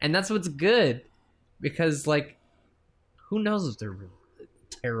 And that's what's good. Because, like, who knows if they're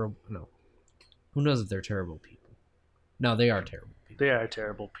terrible? No. Who knows if they're terrible people? No, they are terrible people. They are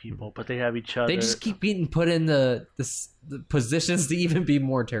terrible people, but they have each other. They just keep being put in the positions to even be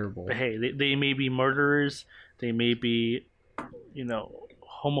more terrible. But hey, they may be murderers. They may be,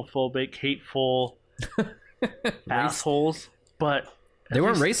 homophobic, hateful assholes. But they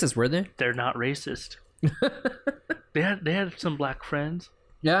weren't racist, were they? They're not racist. They had some black friends.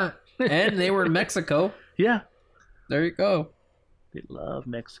 Yeah. And they were in Mexico. Yeah. There you go. They love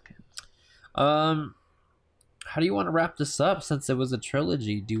Mexicans. How do you want to wrap this up since it was a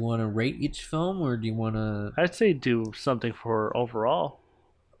trilogy? Do you want to rate each film or do you want to... I'd say do something for overall.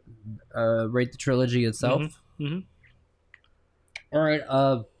 Rate the trilogy itself? All right.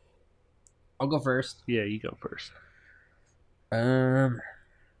 I'll go first. Yeah, you go first.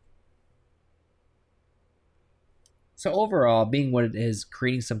 So overall, being what it is,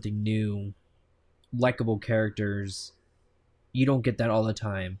 creating something new, likable characters, you don't get that all the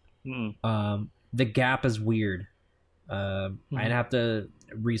time. The gap is weird. I'd have to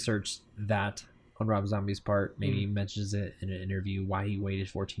research that on Rob Zombie's part. Maybe he mentions it in an interview why he waited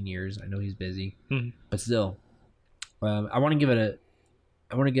 14 years. I know he's busy, but still, I want to give it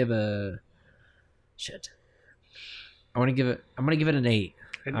I'm gonna give it an 8.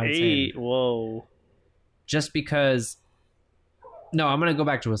 An 8. Whoa. Just because. No, I'm gonna go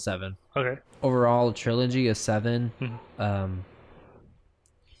back to a 7. Okay. Overall, trilogy a 7.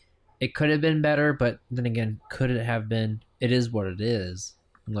 It could have been better, but then again, could it have been? It is what it is.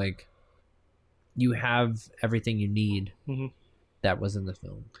 Like, you have everything you need that was in the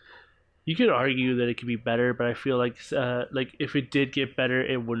film. You could argue that it could be better, but I feel like if it did get better,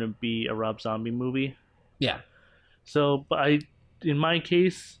 it wouldn't be a Rob Zombie movie. Yeah. So, but in my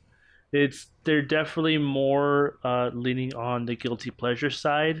case, they're definitely more leaning on the guilty pleasure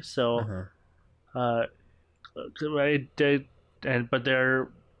side. So, but they're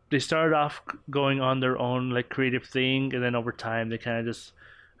they started off going on their own like creative thing, and then over time they kind of just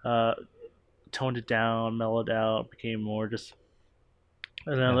toned it down, mellowed out, became more just.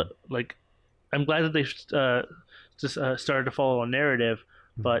 And then like, I'm glad that they just started to follow a narrative,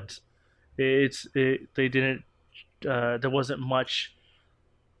 but they didn't. There wasn't much,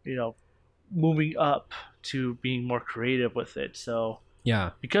 moving up to being more creative with it. So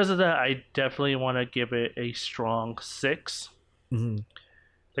yeah, because of that, I definitely want to give it a strong 6. Mm-hmm.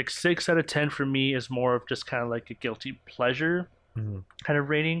 Like 6 out of 10 for me is more of just kind of like a guilty pleasure kind of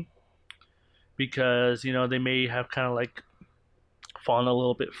rating, because they may have kind of like fallen a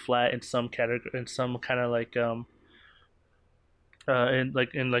little bit flat in some category, in some kind of like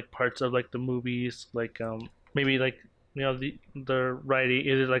in like parts of like the movies, like maybe like the writing,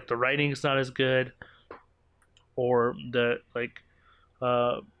 either like the writing's not as good, or the like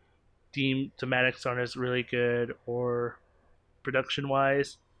thematics aren't as really good, or production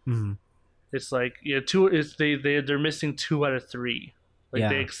wise. It's like they're missing 2 out of 3. Like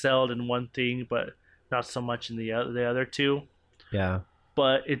they excelled in one thing, but not so much in the other 2. Yeah,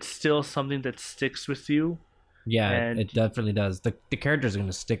 but it's still something that sticks with you. Yeah, and it definitely does. The characters are going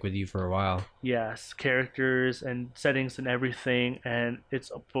to stick with you for a while. Yes, characters and settings and everything,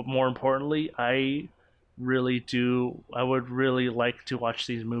 but more importantly, I would really like to watch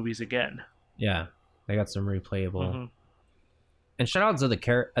these movies again. Yeah, they got some replayable. And shout out to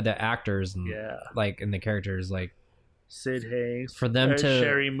the actors and like, and the characters, like Sid Haig, for them to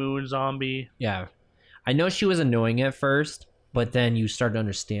Sherry Moon Zombie. Yeah, I know she was annoying at first, but then you start to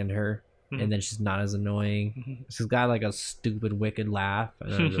understand her, and then she's not as annoying. She's got like a stupid, wicked laugh,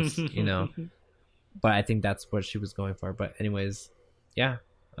 and I'm just But I think that's what she was going for. But anyways, yeah.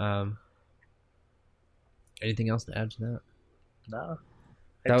 Anything else to add to that? No,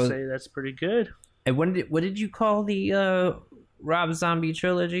 I'd say that's pretty good. And what did you call the Rob Zombie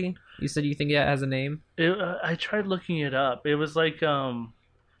trilogy? You said you think it has a name? I tried looking it up. It was like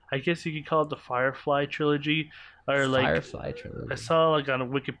I guess you could call it the Firefly trilogy, or like Firefly trilogy. I saw like on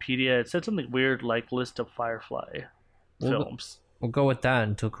Wikipedia it said something weird like list of Firefly films. We'll go with that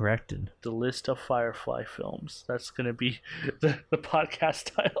until corrected. The list of Firefly films. That's gonna be the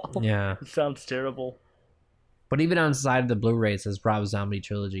podcast title. Yeah, it sounds terrible. But even on the side of the Blu-ray, it says Rob Zombie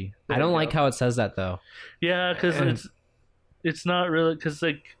trilogy. I don't like how it says that though. Yeah, because it's not really, because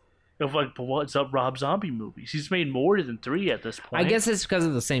like, of like, but what's up Rob Zombie movies? He's made more than 3 at this point. I guess it's because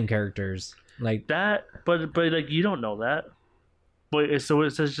of the same characters, like that. But like, you don't know that. But so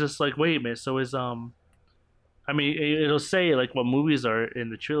it says just like, wait a minute. So is I mean, it'll say like what movies are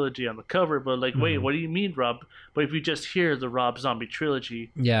in the trilogy on the cover, but like, wait, what do you mean, Rob? But if you just hear the Rob Zombie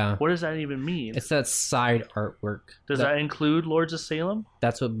trilogy, what does that even mean? It's that side artwork. Does that include Lords of Salem?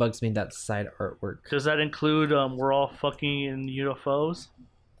 That's what bugs me. That side artwork. Does that include We're All Fucking in UFOs?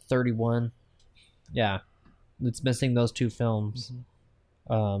 31. Yeah, it's missing those 2 films.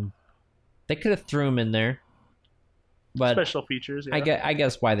 They could have threw them in there, but special features. Yeah. I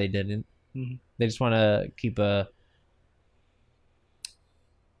guess why they didn't. They just want to keep a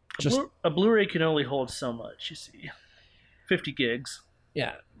Blu-ray can only hold so much. You see, 50 gigs.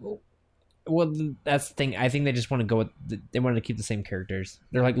 Yeah. Well, that's the thing. I think they just want to go with. They wanted to keep the same characters.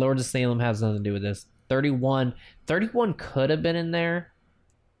 They're like, Lords of Salem has nothing to do with this. 31 could have been in there,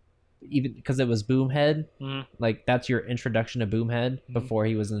 even because it was Boomhead. Like that's your introduction to Boomhead before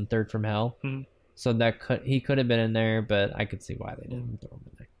he was in Third from Hell. So he could have been in there, but I could see why they didn't throw him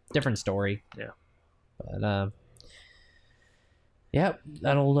in there. Different story. Yeah. But yeah,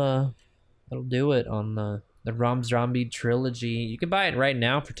 that'll do it on the Rob Zombie trilogy. You can buy it right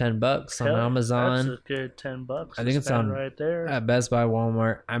now for $10 on Amazon. That's a good $10. I think it's on right there at Best Buy,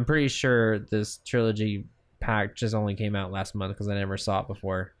 Walmart. I'm pretty sure this trilogy pack just only came out last month because I never saw it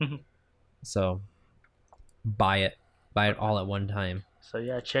before. So buy it all at one time. So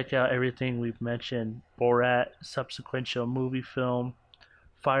yeah, check out everything we've mentioned: Borat, Subsequential movie film,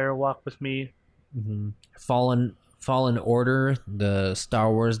 Fire Walk with Me, Fallen Order, the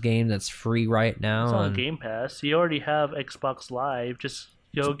Star Wars game that's free right now. It's on Game Pass. You already have Xbox Live. Just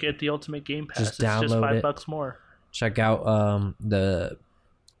go get the Ultimate Game Pass. Just download it's just $5 more. Check out the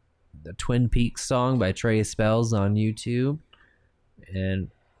Twin Peaks song by Trey Spells on YouTube. And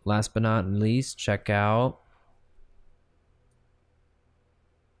last but not least, check out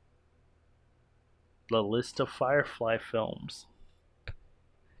the list of Firefly films.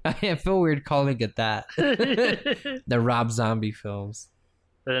 I feel weird calling it that. The Rob Zombie films.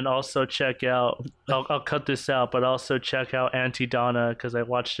 And then also check out, I'll cut this out, but also check out Anti-Donna, because I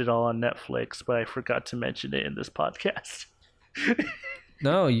watched it all on Netflix, but I forgot to mention it in this podcast.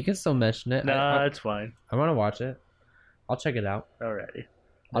 No, you can still mention it. Nah, it's fine. I want to watch it. I'll check it out. Alrighty.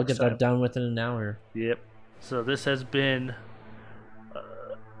 I'll get that done within an hour. Yep. So this has been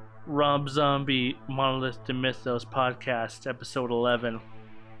Rob Zombie Monolith to Mythos podcast, episode 11.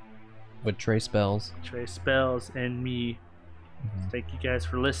 With Trey Spells. Trey Spells and me. Mm-hmm. Thank you guys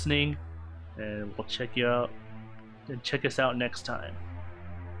for listening, and we'll check you out and check us out next time.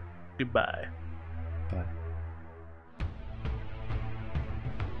 Goodbye. Bye.